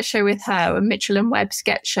sketch show with her, a Mitchell and Webb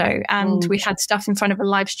sketch show, and we had stuff in front of a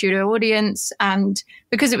live studio audience. And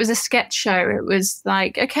because it was a sketch show, it was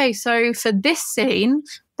like, okay, so for this scene,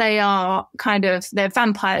 they're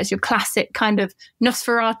vampires, your classic kind of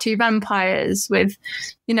Nosferatu vampires with,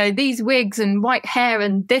 you know, these wigs and white hair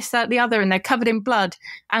and this, that, the other, and they're covered in blood.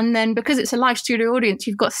 And then because it's a live studio audience,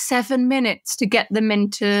 you've got 7 minutes to get them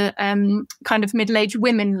into kind of middle-aged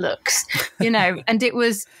women looks, you know. And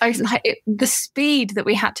the speed that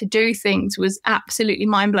we had to do things was absolutely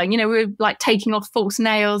mind-blowing. You know, we were like taking off false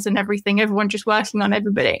nails and everything, everyone just working on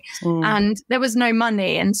everybody. And there was no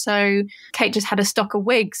money. And so Kate just had a stock of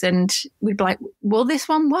wigs. And we'd be like, will this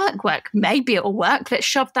one work? Maybe it'll work. Let's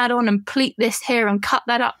shove that on and pleat this here and cut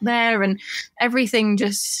that up there. And everything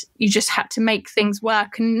you just had to make things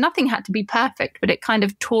work. And nothing had to be perfect, but it kind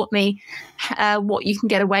of taught me what you can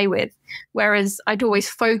get away with. Whereas I'd always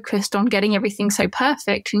focused on getting everything so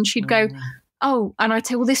perfect. And she'd go, oh, and I'd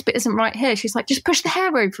say, well, this bit isn't right here. She's like, just push the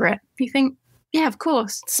hair over it. You think, yeah, of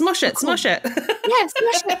course. Smush it. Yeah, smush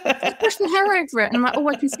it. Just push the hair over it. And I'm like, oh,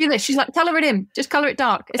 I can see this. She's like, colour it in. Just colour it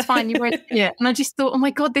dark. It's fine. You won't see it. And I just thought, oh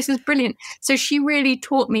my God, this is brilliant. So she really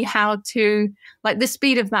taught me how to, like the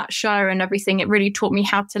speed of that show and everything, it really taught me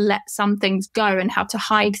how to let some things go and how to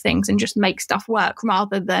hide things and just make stuff work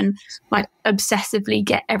rather than like obsessively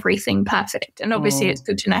get everything perfect. And obviously it's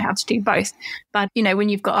good to know how to do both. But, you know, when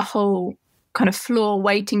you've got a whole kind of floor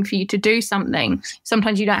waiting for you to do something,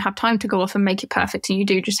 sometimes you don't have time to go off and make it perfect, and you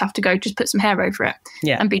do just have to go just put some hair over it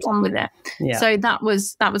and be done with it. So that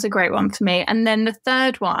was a great one for me. And then the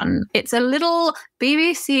third one, it's a little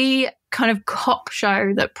BBC kind of cop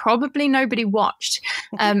show that probably nobody watched,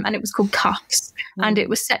 and it was called Cuffs. And it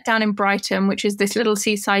was set down in Brighton, which is this little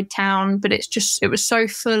seaside town, but it was so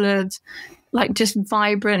full of like just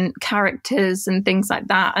vibrant characters and things like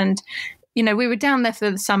that. And you know, we were down there for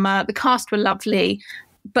the summer. The cast were lovely.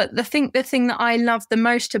 But the thing that I loved the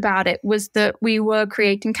most about it was that we were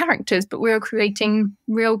creating characters, but we were creating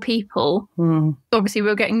real people. Obviously, we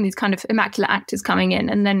were getting these kind of immaculate actors coming in,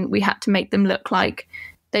 and then we had to make them look like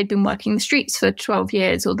they'd been working the streets for 12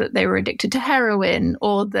 years, or that they were addicted to heroin,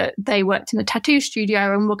 or that they worked in a tattoo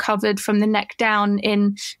studio and were covered from the neck down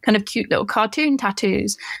in kind of cute little cartoon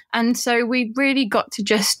tattoos. And so we really got to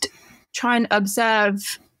just try and observe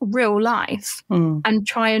real life and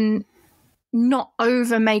try and not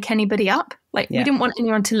over make anybody up. Like we didn't want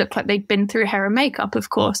anyone to look like they'd been through hair and makeup, of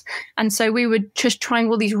course. And so we were just trying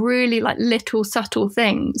all these really like little subtle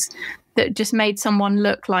things that just made someone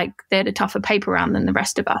look like they had a tougher paper round than the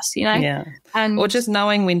rest of us, you know? Yeah. And or just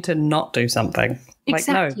knowing when to not do something.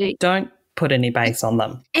 Exactly. Like, no, don't put any base on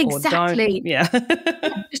them. Exactly.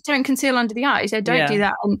 Just don't conceal under the eyes. Don't do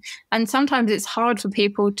that. And sometimes it's hard for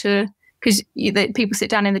people to, because people sit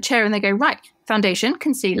down in the chair and they go, right, foundation,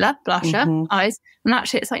 concealer, blusher, eyes. And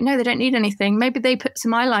actually it's like, no, they don't need anything. Maybe they put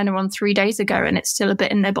some eyeliner on 3 days ago and it's still a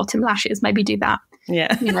bit in their bottom lashes. Maybe do that.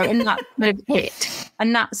 Yeah. You know, and that would have hit.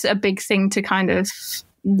 And that's a big thing to kind of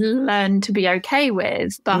learn to be okay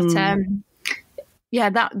with. But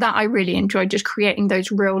that I really enjoyed, just creating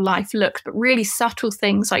those real life looks, but really subtle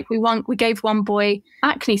things. Like we gave one boy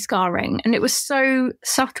acne scarring, and it was so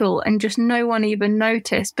subtle and just no one even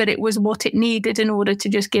noticed, but it was what it needed in order to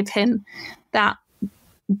just give him that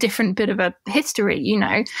different bit of a history, you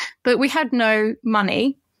know. But we had no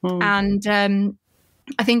money, and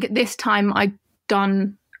I think at this time I'd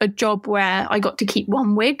done a job where I got to keep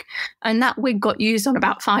one wig, and that wig got used on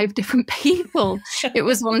about 5 different people. It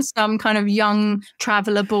was on some kind of young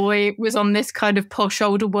traveller boy. It was on this kind of posh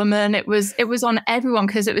older woman. It was on everyone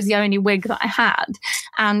because it was the only wig that I had.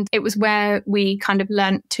 And it was where we kind of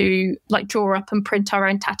learnt to like draw up and print our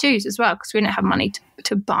own tattoos as well, because we didn't have money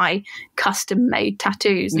to buy custom made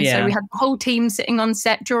tattoos. And so we had the whole team sitting on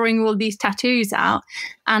set drawing all these tattoos out,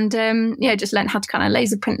 and just learned how to kind of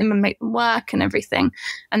laser print them and make them work and everything.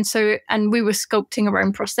 And we were sculpting our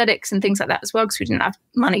own prosthetics and things like that as well, because we didn't have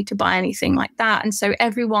money to buy anything like that. And so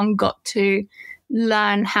everyone got to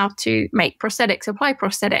learn how to make prosthetics, apply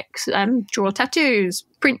prosthetics, draw tattoos,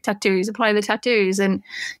 print tattoos, apply the tattoos, and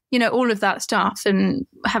all of that stuff, and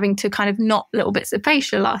having to kind of knot little bits of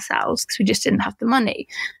facial ourselves because we just didn't have the money.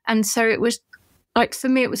 And so it was like, for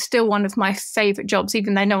me, it was still one of my favorite jobs,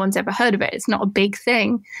 even though no one's ever heard of it. It's not a big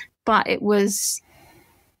thing, but it was,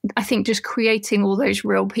 I think, just creating all those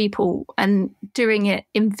real people and doing it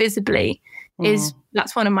invisibly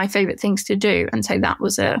that's one of my favorite things to do. And so that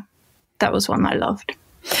was one I loved.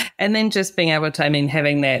 And then just being able to,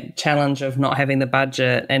 having that challenge of not having the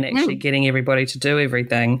budget and actually getting everybody to do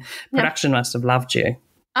everything, production must have loved you.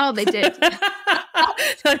 Oh, they did.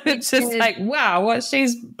 So it's just like, wow, what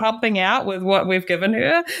she's pumping out with what we've given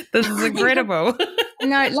her. This is incredible.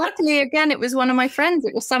 No, luckily, again, it was one of my friends.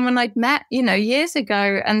 It was someone I'd met, years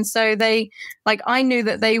ago. And so I knew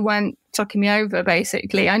that they weren't chucking me over,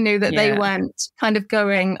 basically. I knew that they weren't kind of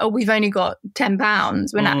going, oh, we've only got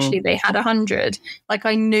 £10 when actually they had 100. Like,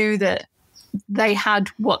 I knew that they had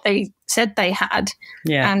what they said they had.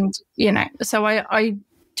 Yeah. And, so I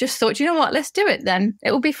just thought, you know what, let's do it then.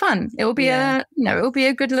 It will be fun. It will be it will be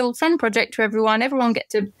a good little fun project for everyone. Everyone get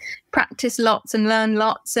to practice lots and learn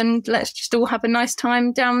lots, and let's just all have a nice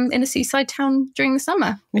time down in a seaside town during the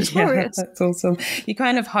summer. It's glorious. That's awesome. You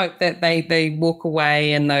kind of hope that they walk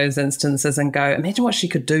away in those instances and go, imagine what she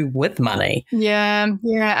could do with money. Yeah,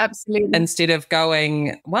 absolutely. Instead of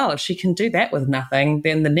going, well, if she can do that with nothing,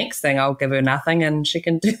 then the next thing I'll give her nothing and she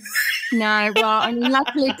can do. No, well,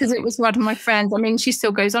 luckily, because it was one of my friends. She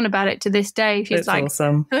still goes on about it to this day. She's like,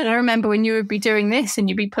 awesome. But I remember when you would be doing this and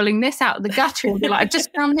you'd be pulling this out of the gutter and be like, I've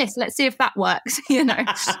just found this. Let's see if that works,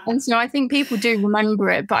 And so I think people do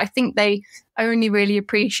remember it, but I think they only really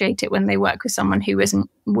appreciate it when they work with someone who isn't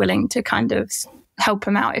willing to kind of help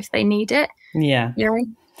them out if they need it. Yeah.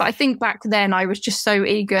 But I think back then I was just so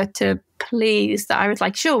eager to please that I was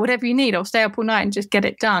like, sure, whatever you need, I'll stay up all night and just get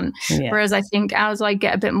it done. Yeah. Whereas I think as I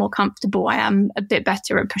get a bit more comfortable, I am a bit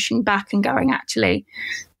better at pushing back and going, actually,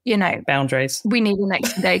 boundaries. We need an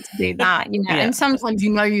extra day to do that, And sometimes,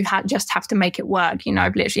 you just have to make it work.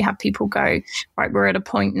 I've literally had people go, right, we're at a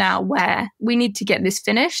point now where we need to get this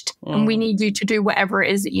finished and we need you to do whatever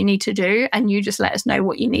it is that you need to do. And you just let us know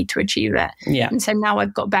what you need to achieve it. Yeah. And so now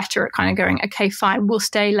I've got better at kind of going, okay, fine, we'll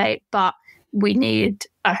stay late, but we need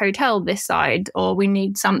a hotel this side, or we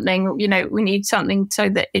need something, we need something so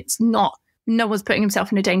that it's not, no one's putting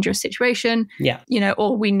himself in a dangerous situation. Yeah.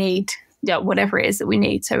 Or we need whatever it is that we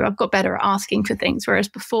need. So I've got better at asking for things, whereas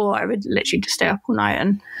before I would literally just stay up all night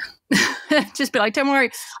and just be like, don't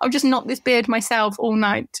worry, I'll just knot this beard myself all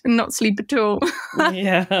night and not sleep at all.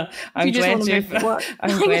 Yeah. I'm glad you've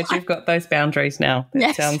got those boundaries now.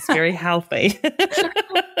 That sounds very healthy.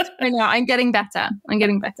 I know, I'm getting better.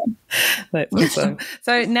 That's awesome.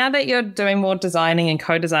 So now that you're doing more designing and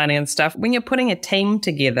co-designing and stuff, when you're putting a team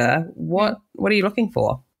together, what are you looking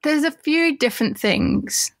for? There's a few different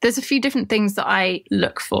things. That I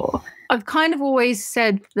look for. I've kind of always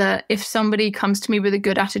said that if somebody comes to me with a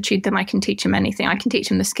good attitude, then I can teach them anything. I can teach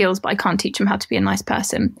them the skills, but I can't teach them how to be a nice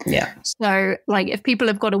person. Yeah. So, if people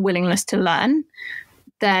have got a willingness to learn,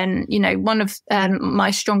 then, one of my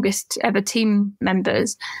strongest ever team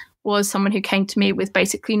members was someone who came to me with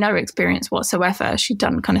basically no experience whatsoever. She'd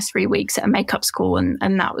done kind of 3 weeks at a makeup school and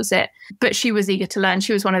that was it. But she was eager to learn.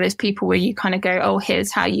 She was one of those people where you kind of go, oh,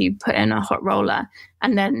 here's how you put in a hot roller.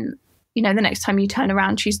 And then, you know, the next time you turn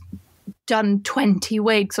around, she's done 20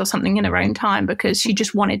 wigs or something in her own time because she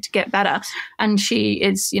just wanted to get better. And she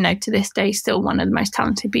is, you know, to this day, still one of the most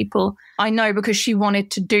talented people I know because she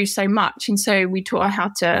wanted to do so much. And so we taught her how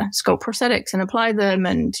to sculpt prosthetics and apply them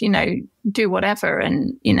and, you know, do whatever.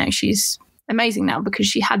 And, you know, she's amazing now because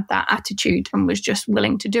she had that attitude and was just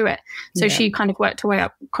willing to do it. So she kind of worked her way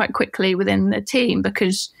up quite quickly within the team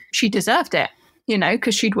because she deserved it, you know,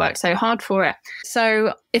 because she'd worked so hard for it.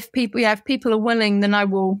 So if people are willing, then I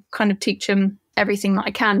will kind of teach them everything that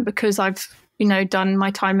I can because I've, you know, done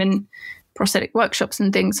my time in prosthetic workshops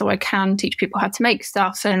and things. So I can teach people how to make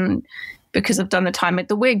stuff. And because I've done the time with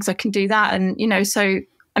the wigs, I can do that. And, you know, so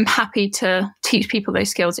I'm happy to teach people those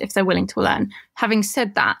skills if they're willing to learn. Having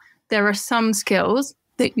said that, there are some skills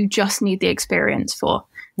that you just need the experience for.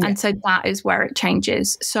 Yeah. And so that is where it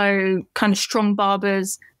changes. So kind of strong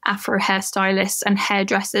barbers, Afro hairstylists and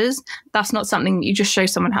hairdressers, that's not something that you just show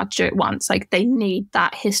someone how to do it once. Like they need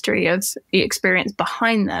that history of the experience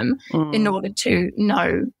behind them in order to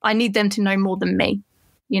know. I need them to know more than me,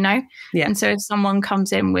 you know? Yeah. And so if someone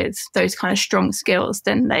comes in with those kind of strong skills,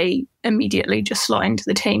 then they immediately just slot into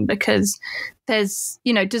the team because there's,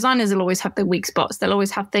 you know, designers will always have their weak spots. They'll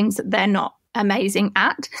always have things that they're not amazing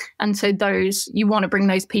at. And so those, you want to bring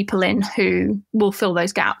those people in who will fill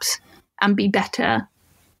those gaps and be better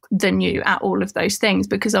than you at all of those things,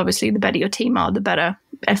 because obviously the better your team are, the better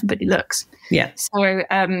everybody looks. Yeah. So,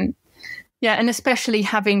 yeah, and especially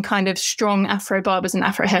having kind of strong Afro barbers and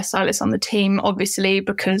Afro hairstylists on the team, obviously,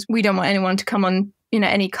 because we don't want anyone to come on, you know,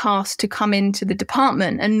 any cast to come into the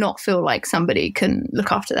department and not feel like somebody can look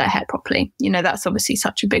after their hair properly. You know, that's obviously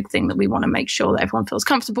such a big thing that we want to make sure that everyone feels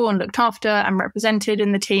comfortable and looked after and represented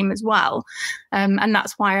in the team as well. And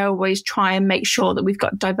that's why I always try and make sure that we've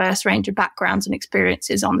got a diverse range of backgrounds and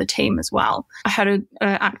experiences on the team as well. I had an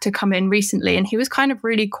actor come in recently and he was kind of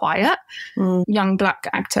really quiet, young black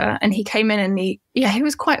actor. And he came in and he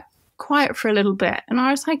was quite quiet for a little bit. And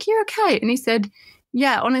I was like, "You're okay?" And he said,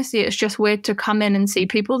 "Yeah, honestly, it's just weird to come in and see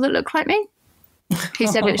people that look like me." He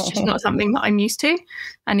said, "It's just not something that I'm used to."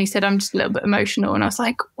 And he said, "I'm just a little bit emotional." And I was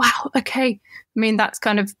like, wow, okay. I mean, that's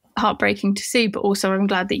kind of heartbreaking to see, but also I'm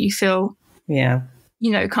glad that you feel, you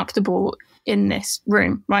know, comfortable in this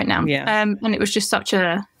room right now. Yeah. And it was just such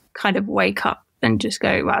a kind of wake up and just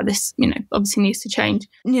go, wow, this, you know, obviously needs to change,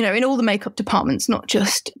 you know, in all the makeup departments, not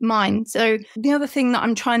just mine. So the other thing that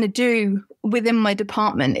I'm trying to do within my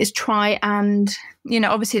department is try and, you know,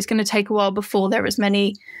 obviously it's going to take a while before there are as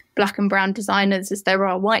many black and brown designers as there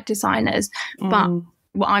are white designers. But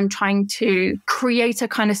what I'm trying to create a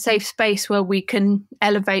kind of safe space where we can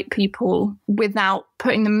elevate people without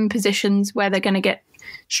putting them in positions where they're going to get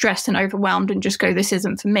stressed and overwhelmed and just go, this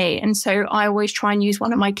isn't for me. And so I always try and use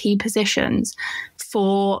one of my key positions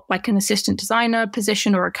for like an assistant designer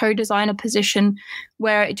position or a co-designer position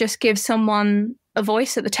where it just gives someone a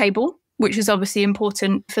voice at the table, which is obviously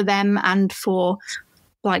important for them and for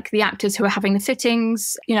like the actors who are having the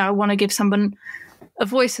fittings. You know, I want to give someone a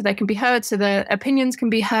voice so they can be heard, so their opinions can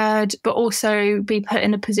be heard, but also be put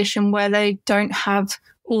in a position where they don't have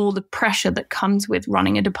all the pressure that comes with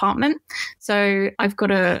running a department. So I've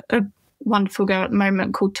got a wonderful girl at the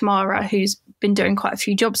moment called Tamara who's been doing quite a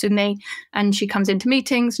few jobs with me, and she comes into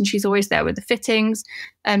meetings and she's always there with the fittings.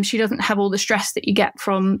 She doesn't have all the stress that you get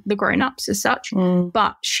from the grown-ups as such,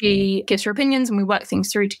 but she gives her opinions and we work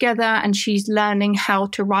things through together, and she's learning how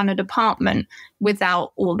to run a department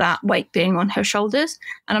without all that weight being on her shoulders.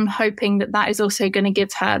 And I'm hoping that that is also going to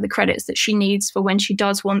give her the credits that she needs for when she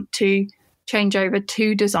does want to change over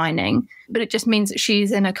to designing. But it just means that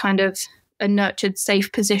she's in a kind of a nurtured,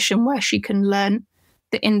 safe position where she can learn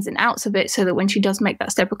the ins and outs of it, so that when she does make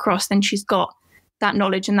that step across, then she's got that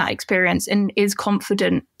knowledge and that experience and is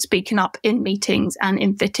confident speaking up in meetings and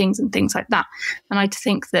in fittings and things like that. And I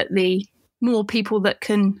think that the more people that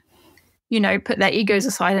can, you know, put their egos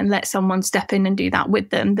aside and let someone step in and do that with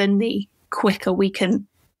them, then the quicker we can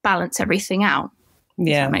balance everything out.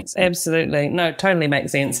 Yeah, absolutely. No, totally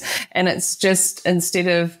makes sense. And it's just, instead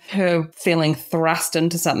of her feeling thrust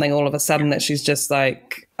into something all of a sudden that she's just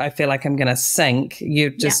like, I feel like I'm going to sink, you're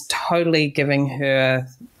just totally giving her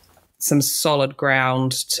some solid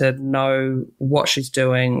ground to know what she's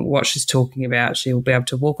doing, what she's talking about. She will be able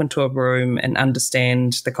to walk into a room and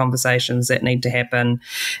understand the conversations that need to happen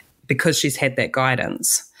because she's had that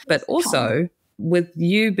guidance. But also, with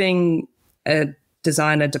you being a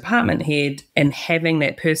designer department head and having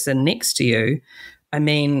that person next to you, I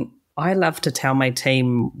mean, I love to tell my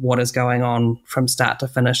team what is going on from start to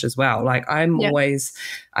finish as well. Like I'm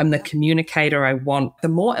the communicator. I want the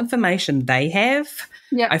more information they have,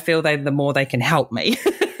 I feel the more they can help me.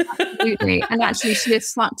 Absolutely. And actually she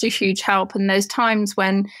is such a huge help. And there's times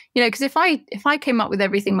when, because if I came up with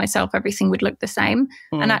everything myself, everything would look the same.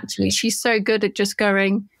 And actually she's so good at just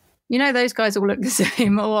going, those guys all look the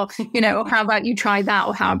same, or, or how about you try that,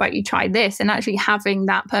 or how about you try this, and actually having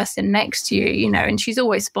that person next to you, and she's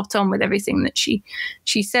always spot on with everything that she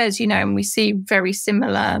says, and we see very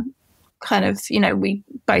similar kind of, we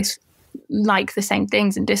both like the same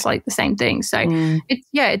things and dislike the same things. So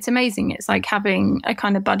it's amazing. It's like having a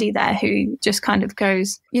kind of buddy there who just kind of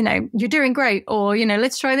goes, you're doing great, or,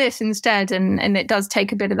 let's try this instead. And it does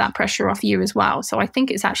take a bit of that pressure off you as well. So I think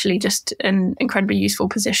it's actually just an incredibly useful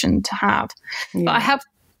position to have. But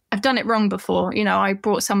I've done it wrong before. I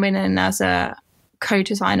brought someone in as a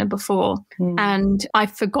co-designer before and I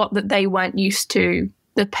forgot that they weren't used to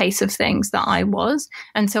the pace of things that I was.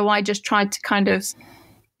 And so I just tried to kind of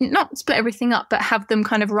not split everything up, but have them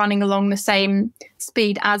kind of running along the same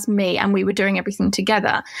speed as me, and we were doing everything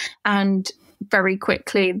together. And very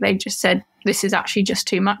quickly they just said, this is actually just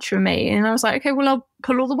too much for me. And I was like, okay, well, I'll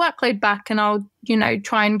pull all the workload back and I'll,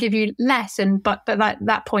 try and give you less. And but at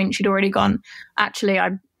that point she'd already gone, actually,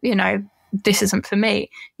 this isn't for me,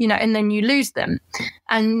 and then you lose them.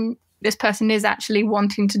 And this person is actually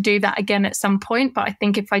wanting to do that again at some point. But I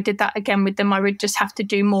think if I did that again with them, I would just have to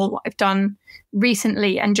do more what I've done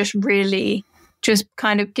recently and just really just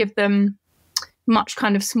kind of give them much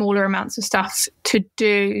kind of smaller amounts of stuff to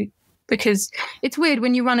do. Because it's weird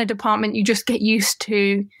when you run a department, you just get used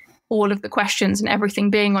to all of the questions and everything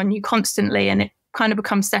being on you constantly, and it kind of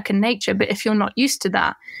becomes second nature. But if you're not used to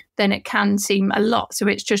that, then it can seem a lot. So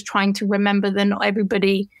it's just trying to remember that not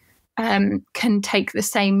everybody can take the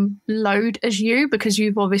same load as you, because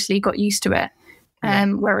you've obviously got used to it,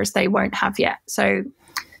 whereas they won't have yet. So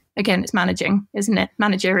again, it's managing, isn't it?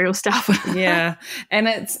 Managerial stuff. Yeah. And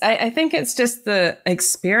I think it's just the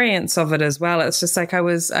experience of it as well. It's just like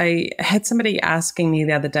I had somebody asking me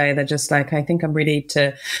the other day, they're just like, I think I'm ready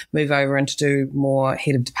to move over and to do more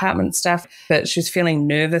head of department stuff. But she's feeling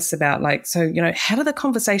nervous about so, how do the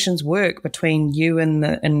conversations work between you and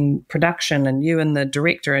in production and you and the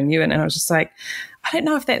director and you? And I was just like, I don't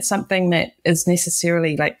know if that's something that is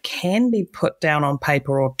necessarily can be put down on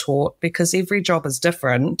paper or taught, because every job is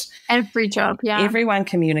different. Every job, yeah. Everyone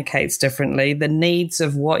communicates differently. The needs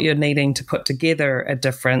of what you're needing to put together are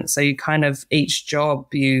different. So you kind of, each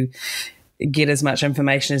job, you get as much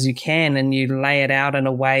information as you can and you lay it out in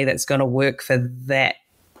a way that's going to work for that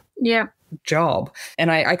job.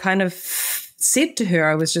 And I kind of said to her,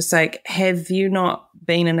 I was just like, have you not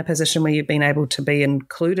been in a position where you've been able to be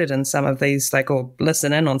included in some of these, or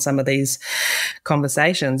listen in on some of these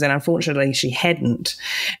conversations? And unfortunately she hadn't.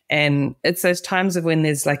 And it's those times of when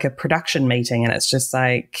there's a production meeting and it's just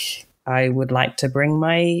like, I would like to bring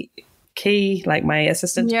my key, my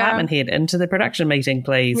assistant department head into the production meeting,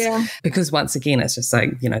 please. Yeah. Because once again, it's just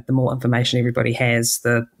the more information everybody has,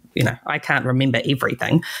 I can't remember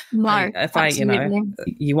everything. No, if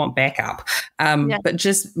you want backup. But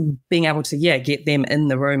just being able to, get them in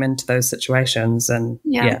the room into those situations. And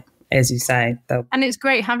as you say, and it's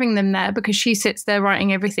great having them there, because she sits there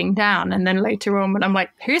writing everything down. And then later on when I'm like,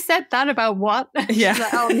 who said that about what? Yeah.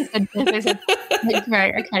 They said this. It's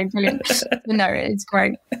great. Okay, brilliant. No, it's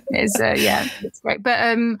great. It's great.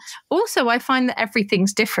 But also I find that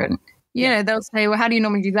everything's different. They'll say, well, how do you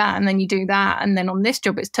normally do that? And then you do that. And then on this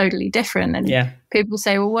job, it's totally different. And people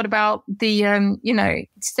say, well, what about the,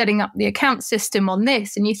 setting up the account system on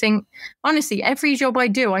this? And you think, honestly, every job I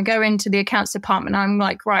do, I go into the accounts department and I'm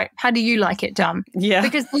like, right, how do you like it done? Yeah.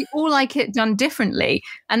 Because we all like it done differently.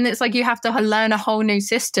 And it's like you have to learn a whole new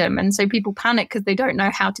system. And so people panic because they don't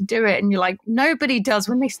know how to do it. And you're like, nobody does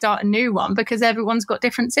when they start a new one, because everyone's got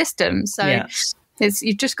different systems. So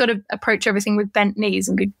you've just got to approach everything with bent knees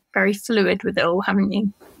and be very fluid with it all, haven't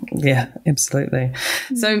you? Yeah, absolutely.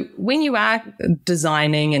 So when you are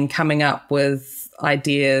designing and coming up with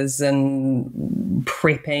ideas and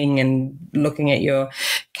prepping and looking at your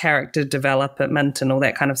character development and all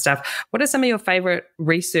that kind of stuff, what are some of your favorite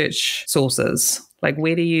research sources?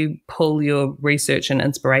 Where do you pull your research and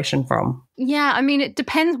inspiration from? Yeah, I mean, it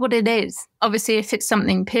depends what it is. Obviously, if it's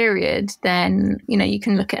something period, then, you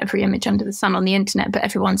can look at every image under the sun on the internet, but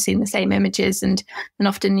everyone's seen the same images and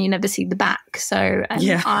often you never see the back. So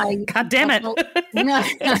God damn it.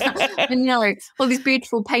 No, all these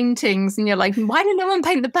beautiful paintings and you're like, why did no one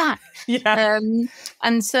paint the back? Yeah.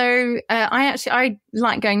 And so I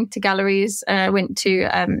like going to galleries. I went to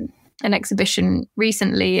an exhibition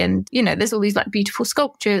recently, and there's all these like beautiful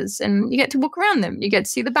sculptures, and you get to walk around them, you get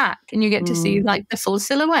to see the back, and you get to see like the full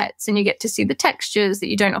silhouettes, and you get to see the textures that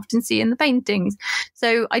you don't often see in the paintings.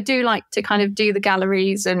 So I do like to kind of do the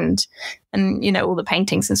galleries and all the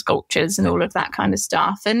paintings and sculptures and all of that kind of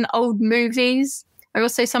stuff. And old movies, I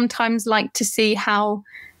also sometimes like to see how,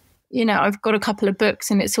 I've got a couple of books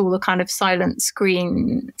and it's all the kind of silent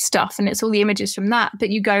screen stuff and it's all the images from that.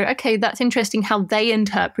 But you go, okay, that's interesting how they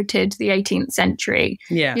interpreted the 18th century.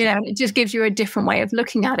 Yeah. It just gives you a different way of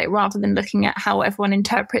looking at it rather than looking at how everyone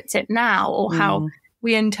interprets it now or how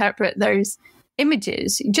we interpret those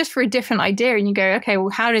images, just for a different idea. And you go, okay, well,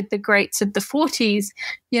 how did the greats of the 40s,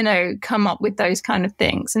 come up with those kind of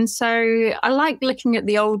things? And so I like looking at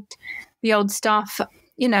the old stuff.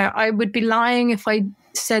 I would be lying if I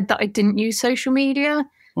said that I didn't use social media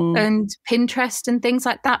and Pinterest and things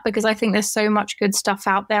like that, because I think there's so much good stuff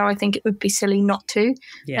out there. I think it would be silly not to.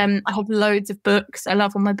 Yeah. I have loads of books. I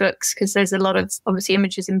love all my books because there's a lot of obviously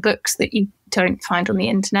images in books that you don't find on the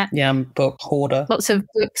internet. Yeah, I'm a book hoarder. Lots of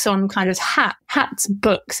books on kind of hats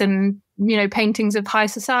books and, paintings of high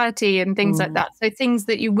society and things like that. So things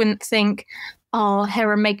that you wouldn't think are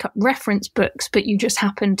hair and makeup reference books, but you just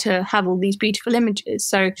happen to have all these beautiful images.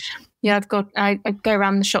 So yeah, I go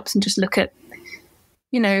around the shops and just look at,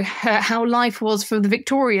 how life was for the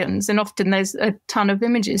Victorians. And often there's a ton of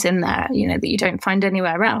images in there, that you don't find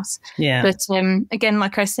anywhere else. Yeah. But again,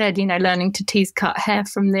 like I said, learning to tease cut hair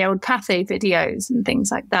from the old Pathé videos and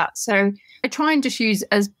things like that. So I try and just use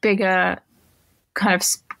as big a kind of,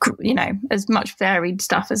 as much varied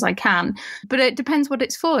stuff as I can. But it depends what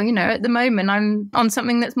it's for. At the moment, I'm on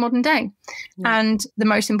something that's modern day. Yeah. And the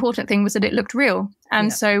most important thing was that it looked real.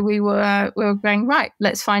 And so we were going, right,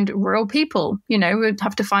 let's find real people. We'd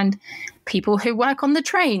have to find people who work on the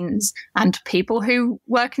trains and people who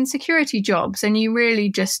work in security jobs. And you really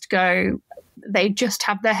just go, they just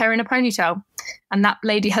have their hair in a ponytail. And that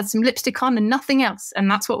lady has some lipstick on and nothing else.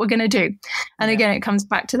 And that's what we're going to do. And again, it comes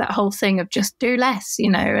back to that whole thing of just do less,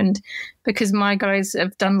 and because my guys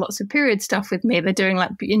have done lots of period stuff with me, they're doing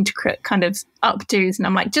like intricate kind of updos. And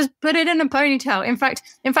I'm like, just put it in a ponytail. In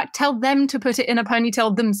fact, tell them to put it in a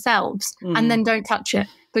ponytail themselves and then don't touch it,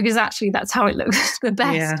 because actually that's how it looks the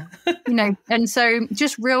best, And so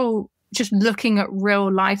just looking at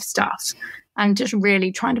real life stuff and just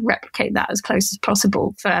really trying to replicate that as close as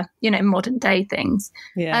possible for, modern day things.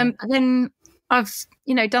 Yeah. And then I've,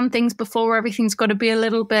 done things before where everything's got to be a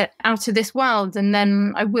little bit out of this world. And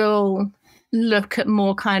then I will look at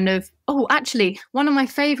more kind of, actually, one of my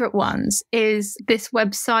favorite ones is this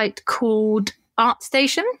website called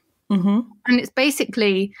ArtStation. And it's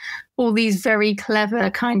basically all these very clever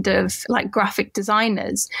kind of like graphic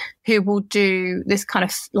designers who will do this kind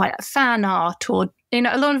of like fan art, or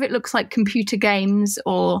a lot of it looks like computer games,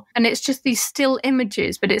 and it's just these still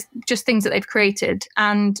images, but it's just things that they've created.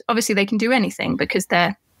 And obviously they can do anything because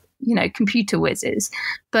they're computer whizzes.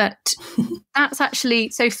 But that's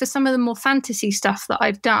actually, so for some of the more fantasy stuff that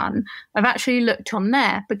I've done, I've actually looked on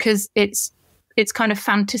there because it's kind of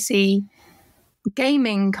fantasy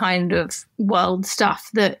gaming kind of world stuff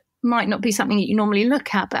that might not be something that you normally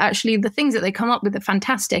look at, but actually the things that they come up with are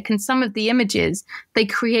fantastic. And some of the images, they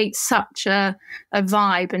create such a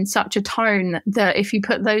vibe and such a tone that if you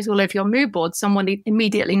put those all over your mood board, someone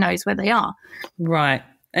immediately knows where they are. Right.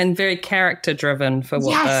 And very character driven for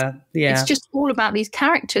what It's just all about these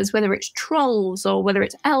characters, whether it's trolls or whether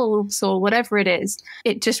it's elves or whatever it is.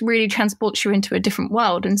 It just really transports you into a different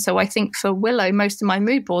world. And so I think for Willow, most of my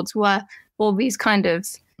mood boards were all these kind of,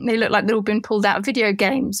 they look like they've all been pulled out of video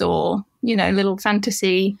games or, little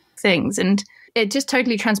fantasy things. And it just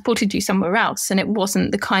totally transported you somewhere else. And it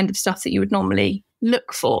wasn't the kind of stuff that you would normally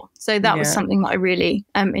look for. So that was something that I really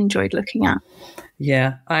enjoyed looking at.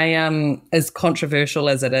 Yeah, I as controversial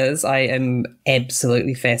as it is, I am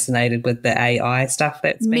absolutely fascinated with the AI stuff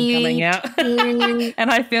that's been coming out.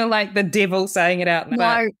 And I feel like the devil saying it out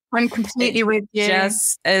loud. No, I'm completely with you.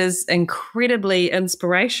 Just is incredibly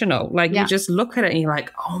inspirational. Like you just look at it and you're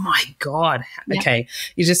like, oh my God. Okay.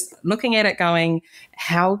 You're just looking at it going,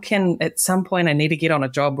 how can at some point I need to get on a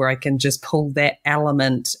job where I can just pull that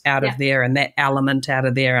element out of there and that element out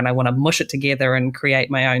of there, and I want to mush it together and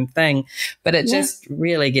create my own thing. But it just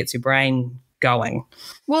really gets your brain going.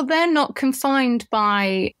 Well, they're not confined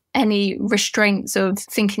by any restraints of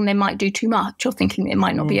thinking they might do too much or thinking it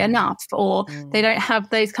might not be enough, or they don't have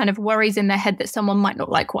those kind of worries in their head that someone might not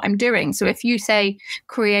like what I'm doing. So if you say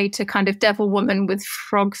create a kind of devil woman with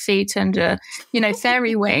frog feet and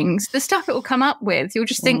fairy wings, the stuff it will come up with, you'll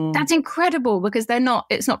just think that's incredible, because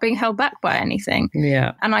it's not being held back by anything.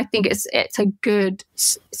 Yeah. And I think it's a good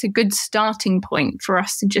starting point for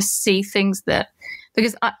us to just see things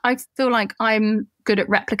because I feel like I'm good at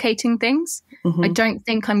replicating things. I don't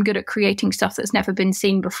think I'm good at creating stuff that's never been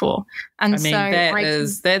seen before. And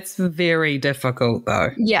that's very difficult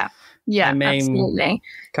though. Yeah, absolutely.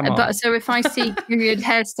 Come on. But so if I see period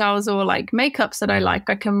hairstyles or like makeups that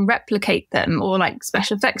I can replicate them, or like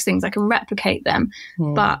special effects things, I can replicate them.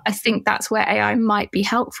 But I think that's where AI might be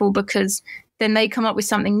helpful, because then they come up with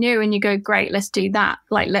something new and you go, great, let's do that.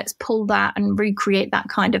 Like, let's pull that and recreate that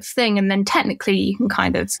kind of thing. And then technically you can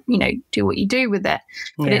kind of, do what you do with it.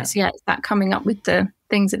 But it's that coming up with the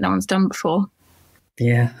things that no one's done before.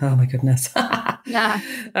 Yeah. Oh my goodness. Yeah.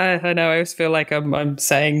 I know. I always feel like I'm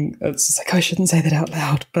saying, it's just like, I shouldn't say that out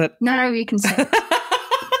loud, but no, you can say it.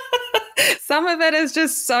 Some of it is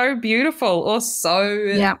just so beautiful, or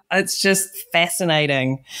it's just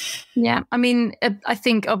fascinating. Yeah. I mean, I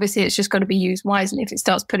think obviously it's just got to be used wisely. If it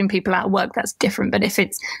starts putting people out of work, that's different. But if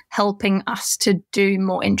it's helping us to do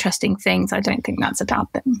more interesting things, I don't think that's a bad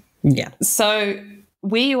thing. Yeah. So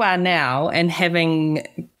where you are now, and having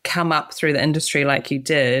come up through the industry like you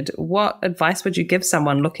did, what advice would you give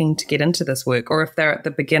someone looking to get into this work, or if they're at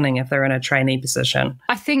the beginning, if they're in a trainee position?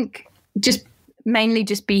 I think mainly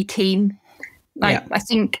just be keen. I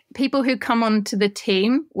think people who come onto the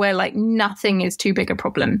team where like nothing is too big a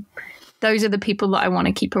problem, those are the people that I want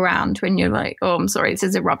to keep around. When you're like, oh, I'm sorry, this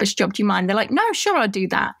is a rubbish job, do you mind? They're like, no, sure, I'll do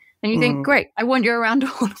that. And you think, great, I want you around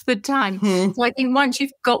all of the time. So I think once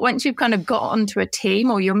you've kind of got onto a team,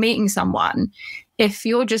 or you're meeting someone, if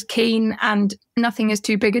you're just keen and nothing is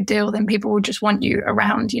too big a deal, then people will just want you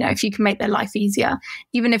around. If you can make their life easier,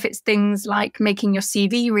 even if it's things like making your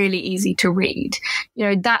CV really easy to read,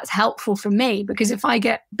 that's helpful for me, because if I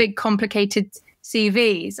get big, complicated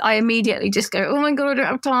CVs, I immediately just go, oh my God, I don't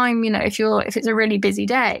have time, if it's a really busy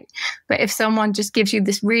day. But if someone just gives you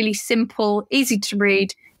this really simple, easy to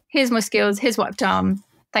read, here's my skills, here's what I've done,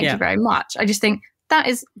 thank you very much, I just think that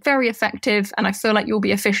is very effective, and I feel like you'll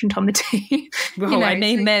be efficient on the team. Well, I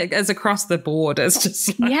mean, that is across the board. It's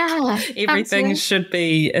just like everything should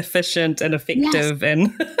be efficient and effective. Yes,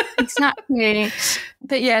 and exactly.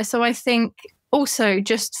 But so I think also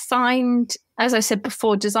just find, as I said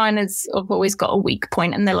before, designers have always got a weak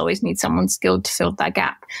point, and they'll always need someone skilled to fill that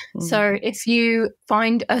gap. So if you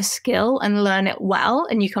find a skill and learn it well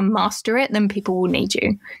and you can master it, then people will need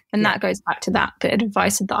you. And that goes back to that bit of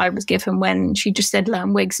advice that I was given when she just said,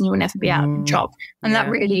 learn wigs and you will never be out of a job. And that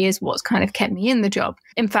really is what's kind of kept me in the job.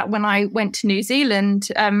 In fact, when I went to New Zealand,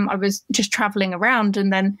 I was just traveling around,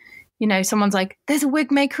 and then someone's like, there's a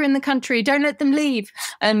wig maker in the country, don't let them leave.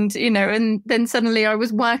 And, and then suddenly I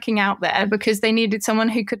was working out there because they needed someone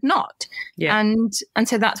who could not. Yeah. And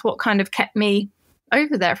so that's what kind of kept me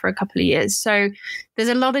over there for a couple of years. So there's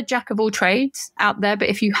a lot of jack of all trades out there, but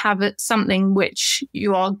if you have something which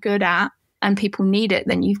you are good at and people need it,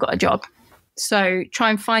 then you've got a job. So try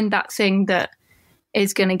and find that thing that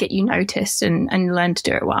is going to get you noticed and learn to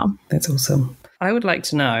do it well. That's awesome. I would like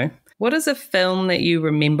to know, what is a film that you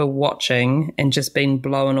remember watching and just being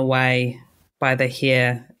blown away by the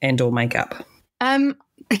hair and or makeup?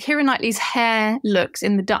 Keira Knightley's hair looks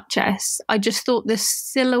in The Duchess. I just thought the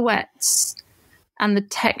silhouettes and the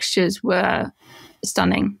textures were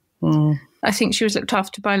stunning. I think she was looked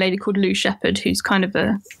after by a lady called Lou Shepherd, who's kind of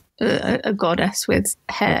a goddess with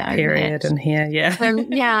hair. Period and hair,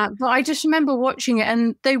 yeah. But I just remember watching it,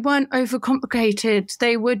 and they weren't overcomplicated.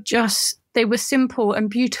 They were simple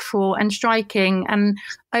and beautiful and striking. And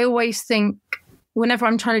I always think, whenever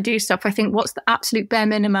I'm trying to do stuff, I think, what's the absolute bare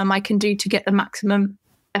minimum I can do to get the maximum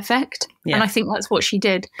effect? Yeah. And I think that's what she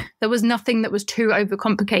did. There was nothing that was too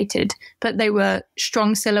overcomplicated, but they were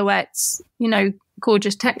strong silhouettes,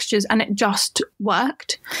 gorgeous textures, and it just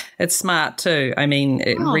worked. It's smart too. I mean,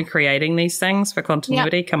 recreating these things for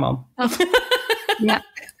continuity, come on. Yeah,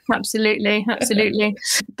 absolutely.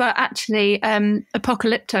 But actually,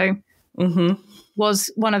 Apocalypto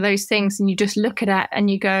was one of those things, and you just look at it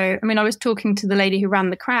and you go, I mean, I was talking to the lady who ran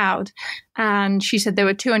the crowd, and she said there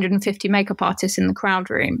were 250 makeup artists in the crowd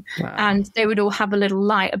room. Wow. And they would all have a little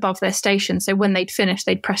light above their station. So when they'd finish,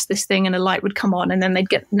 they'd press this thing and a light would come on, and then they'd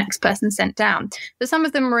get the next person sent down. But some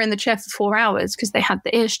of them were in the chair for 4 hours because they had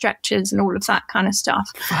the ear stretchers and all of that kind of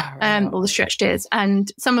stuff, all the stretched ears.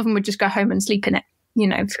 And some of them would just go home and sleep in it,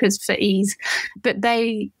 because for ease. But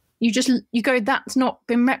they you go, that's not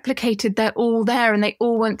been replicated. They're all there and they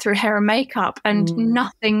all went through hair and makeup, and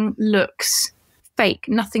nothing looks fake.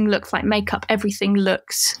 Nothing looks like makeup. Everything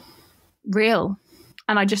looks real.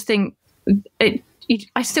 And I just think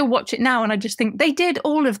I still watch it now and I just think they did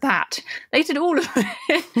all of that. They did all of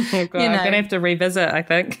it. Oh God, I'm going to have to revisit, I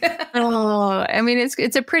think. I mean,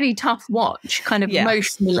 it's a pretty tough watch kind of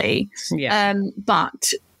emotionally. Yeah.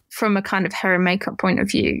 But from a kind of hair and makeup point of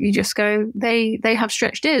view, you just go, they have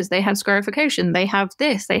stretched ears, they have scarification, they have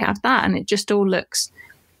this, they have that. And it just all looks,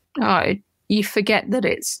 you forget that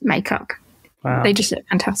it's makeup. Wow. They just look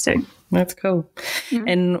fantastic. That's cool.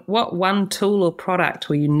 And what one tool or product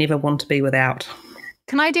will you never want to be without?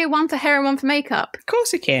 Can I do one for hair and one for makeup? Of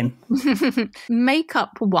course you can.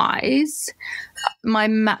 Makeup-wise, my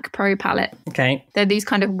MAC Pro palette. Okay. They're these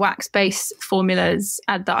kind of wax-based formulas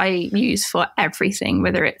that I use for everything,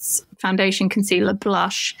 whether it's foundation, concealer,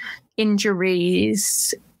 blush,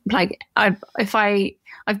 injuries. Like I've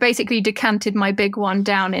basically decanted my big one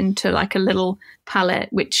down into like a little palette,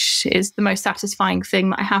 which is the most satisfying thing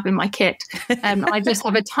that I have in my kit. I just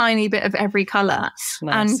have a tiny bit of every colour.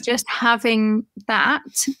 Nice. And just having that,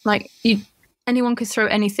 like anyone could throw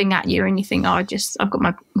anything at you and you think, I've got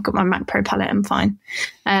my MAC Pro palette, I'm fine.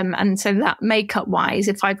 And so that makeup wise,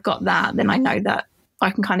 if I've got that, then I know that I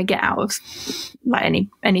can kind of get out of like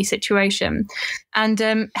any situation.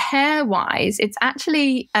 And hair wise, it's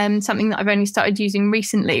actually something that I've only started using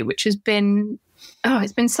recently, which has been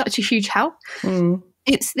it's been such a huge help.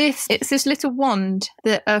 It's this little wand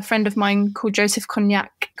that a friend of mine called Joseph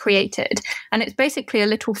Cognac created, and it's basically a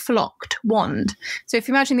little flocked wand. So if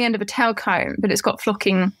you imagine the end of a tail comb, but it's got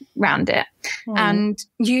flocking around it, and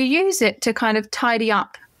you use it to kind of tidy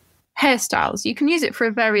up hairstyles. You can use it for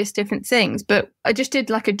various different things, but I just did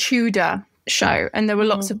like a Tudor show and there were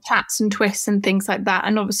lots of plats and twists and things like that,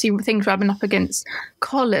 and obviously with things rubbing up against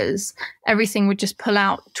collars, everything would just pull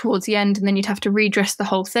out towards the end and then you'd have to redress the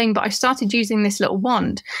whole thing. But I started using this little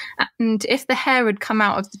wand, and if the hair had come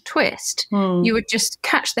out of the twist, you would just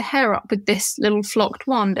catch the hair up with this little flocked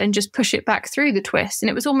wand and just push it back through the twist, and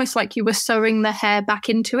it was almost like you were sewing the hair back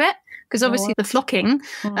into it, because obviously the flocking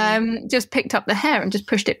just picked up the hair and just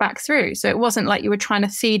pushed it back through. So it wasn't like you were trying to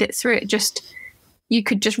feed it through. You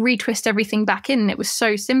could just retwist everything back in. It was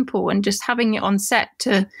so simple, and just having it on set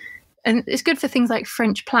and it's good for things like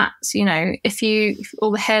French plaits. You know, if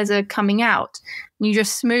all the hairs are coming out, and you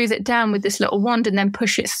just smooth it down with this little wand and then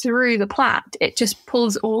push it through the plait, it just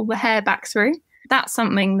pulls all the hair back through. That's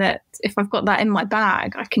something that if I've got that in my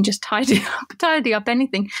bag, I can just tidy up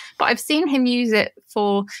anything. But I've seen him use it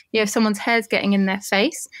for, if someone's hair's getting in their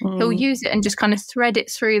face, he'll use it and just kind of thread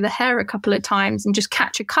it through the hair a couple of times and just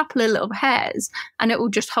catch a couple of little hairs, and it will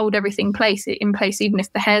just hold everything in place, even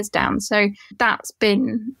if the hair's down. So that's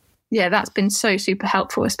been so super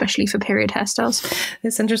helpful, especially for period hairstyles.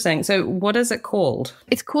 That's interesting. So what is it called?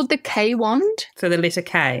 It's called the K wand. So the letter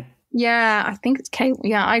K. Yeah, I think it's K.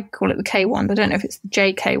 Yeah, I call it the K wand. I don't know if it's the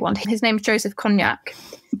JK wand. His name's Joseph Cognac,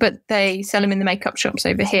 but they sell them in the makeup shops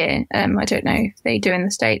over here. I don't know if they do in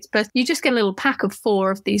the States, but you just get a little pack of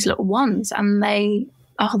 4 of these little wands, and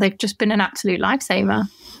they've just been an absolute lifesaver.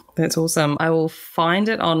 That's awesome. I will find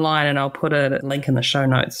it online and I'll put a link in the show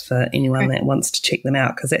notes for anyone that wants to check them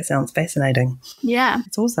out, because that sounds fascinating. Yeah.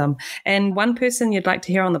 It's awesome. And one person you'd like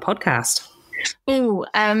to hear on the podcast?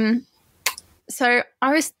 So I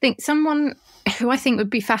always think someone who I think would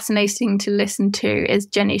be fascinating to listen to is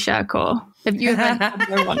Jenny Sherkor. Have you had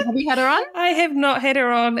her on? Have you had her on? I have not had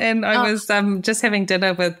her on, and I was just having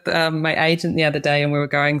dinner with my agent the other day, and we were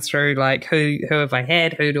going through like who have I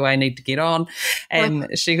had, who do I need to get on, and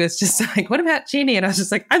she was just like, "What about Jenny?" And I was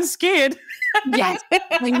just like, "I'm scared." Yes,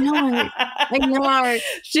 I know.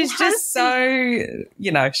 She's just so,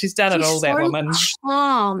 she's done it all, that woman.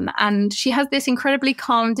 Calm, and she has this incredibly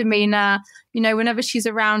calm demeanor. Whenever she's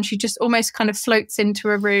around, she just almost kind of floats into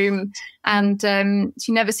a room, and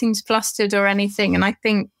she never seems flustered or anything. And I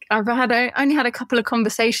think I've only had a couple of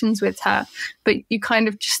conversations with her, but you kind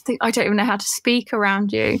of just think, I don't even know how to speak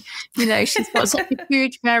around you. She's got such a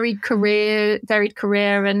huge, varied career,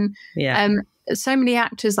 and so many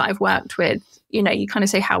actors that I've worked with, you kind of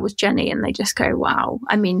say, how was Jenny? And they just go, wow.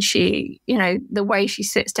 I mean, she, the way she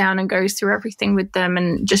sits down and goes through everything with them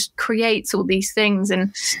and just creates all these things.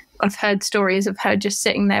 And I've heard stories of her just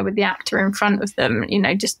sitting there with the actor in front of them,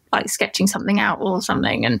 just like sketching something out or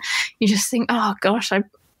something. And you just think, oh gosh, I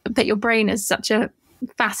bet your brain is such a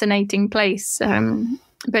fascinating place.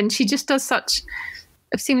 But she just does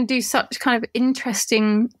I've seen her do such kind of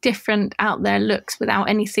interesting, different, out there looks without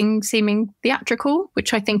anything seeming theatrical,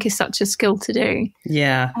 which I think is such a skill to do.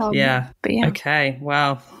 Yeah, yeah. But yeah. Okay,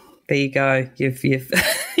 wow. There you go. You've you've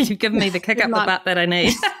given me the kick up the butt that I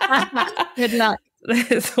need. Good luck.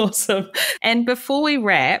 That's awesome. And before we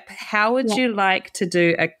wrap, how would you like to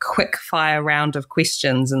do a quick fire round of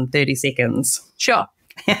questions in 30 seconds? Sure.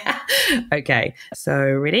 Okay. So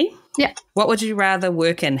ready? Yeah. What would you rather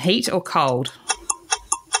work in, heat or cold?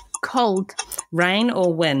 Cold. Rain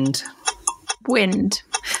or wind? Wind.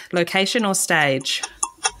 Location or stage?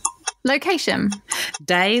 Location.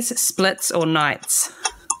 Days, splits or nights?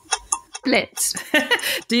 Splits.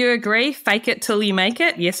 Do you agree? Fake it till you make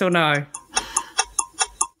it? Yes or no?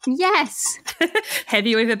 Yes. Have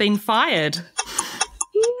you ever been fired?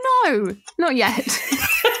 No, not yet.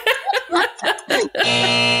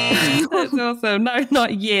 That's awesome. No,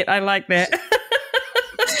 not yet. I like that.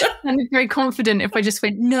 I'm very confident if I just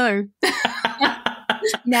went, no.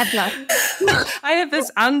 Never. I have this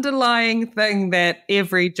underlying thing that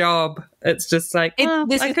every job, it's just like,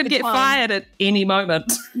 I could get fired at any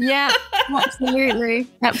moment. Yeah, absolutely.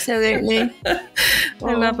 Absolutely.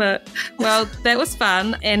 I love it. Well, that was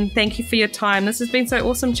fun. And thank you for your time. This has been so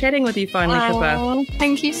awesome chatting with you finally, Pippa.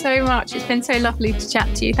 Thank you so much. It's been so lovely to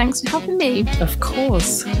chat to you. Thanks for having me. Of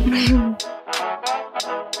course.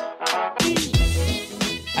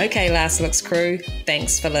 Okay, Last Looks crew,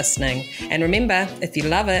 thanks for listening. And remember, if you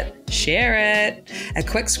love it, share it. A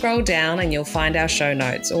quick scroll down and you'll find our show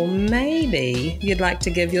notes. Or maybe you'd like to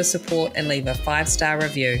give your support and leave a 5-star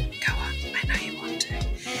review. Go on, I know you want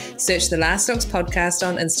to. Search the Last Looks podcast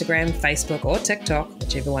on Instagram, Facebook or TikTok,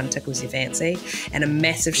 whichever one tickles your fancy. And a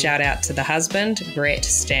massive shout out to the husband, Brett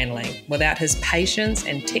Stanley. Without his patience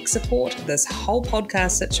and tech support, this whole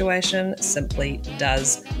podcast situation simply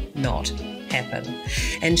does not happen.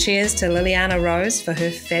 And cheers to Liliana Rose for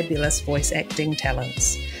her fabulous voice acting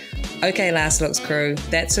talents. Okay, Last Looks crew,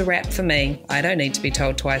 that's a wrap for me. I don't need to be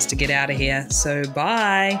told twice to get out of here, so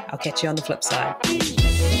bye. I'll catch you on the flip side.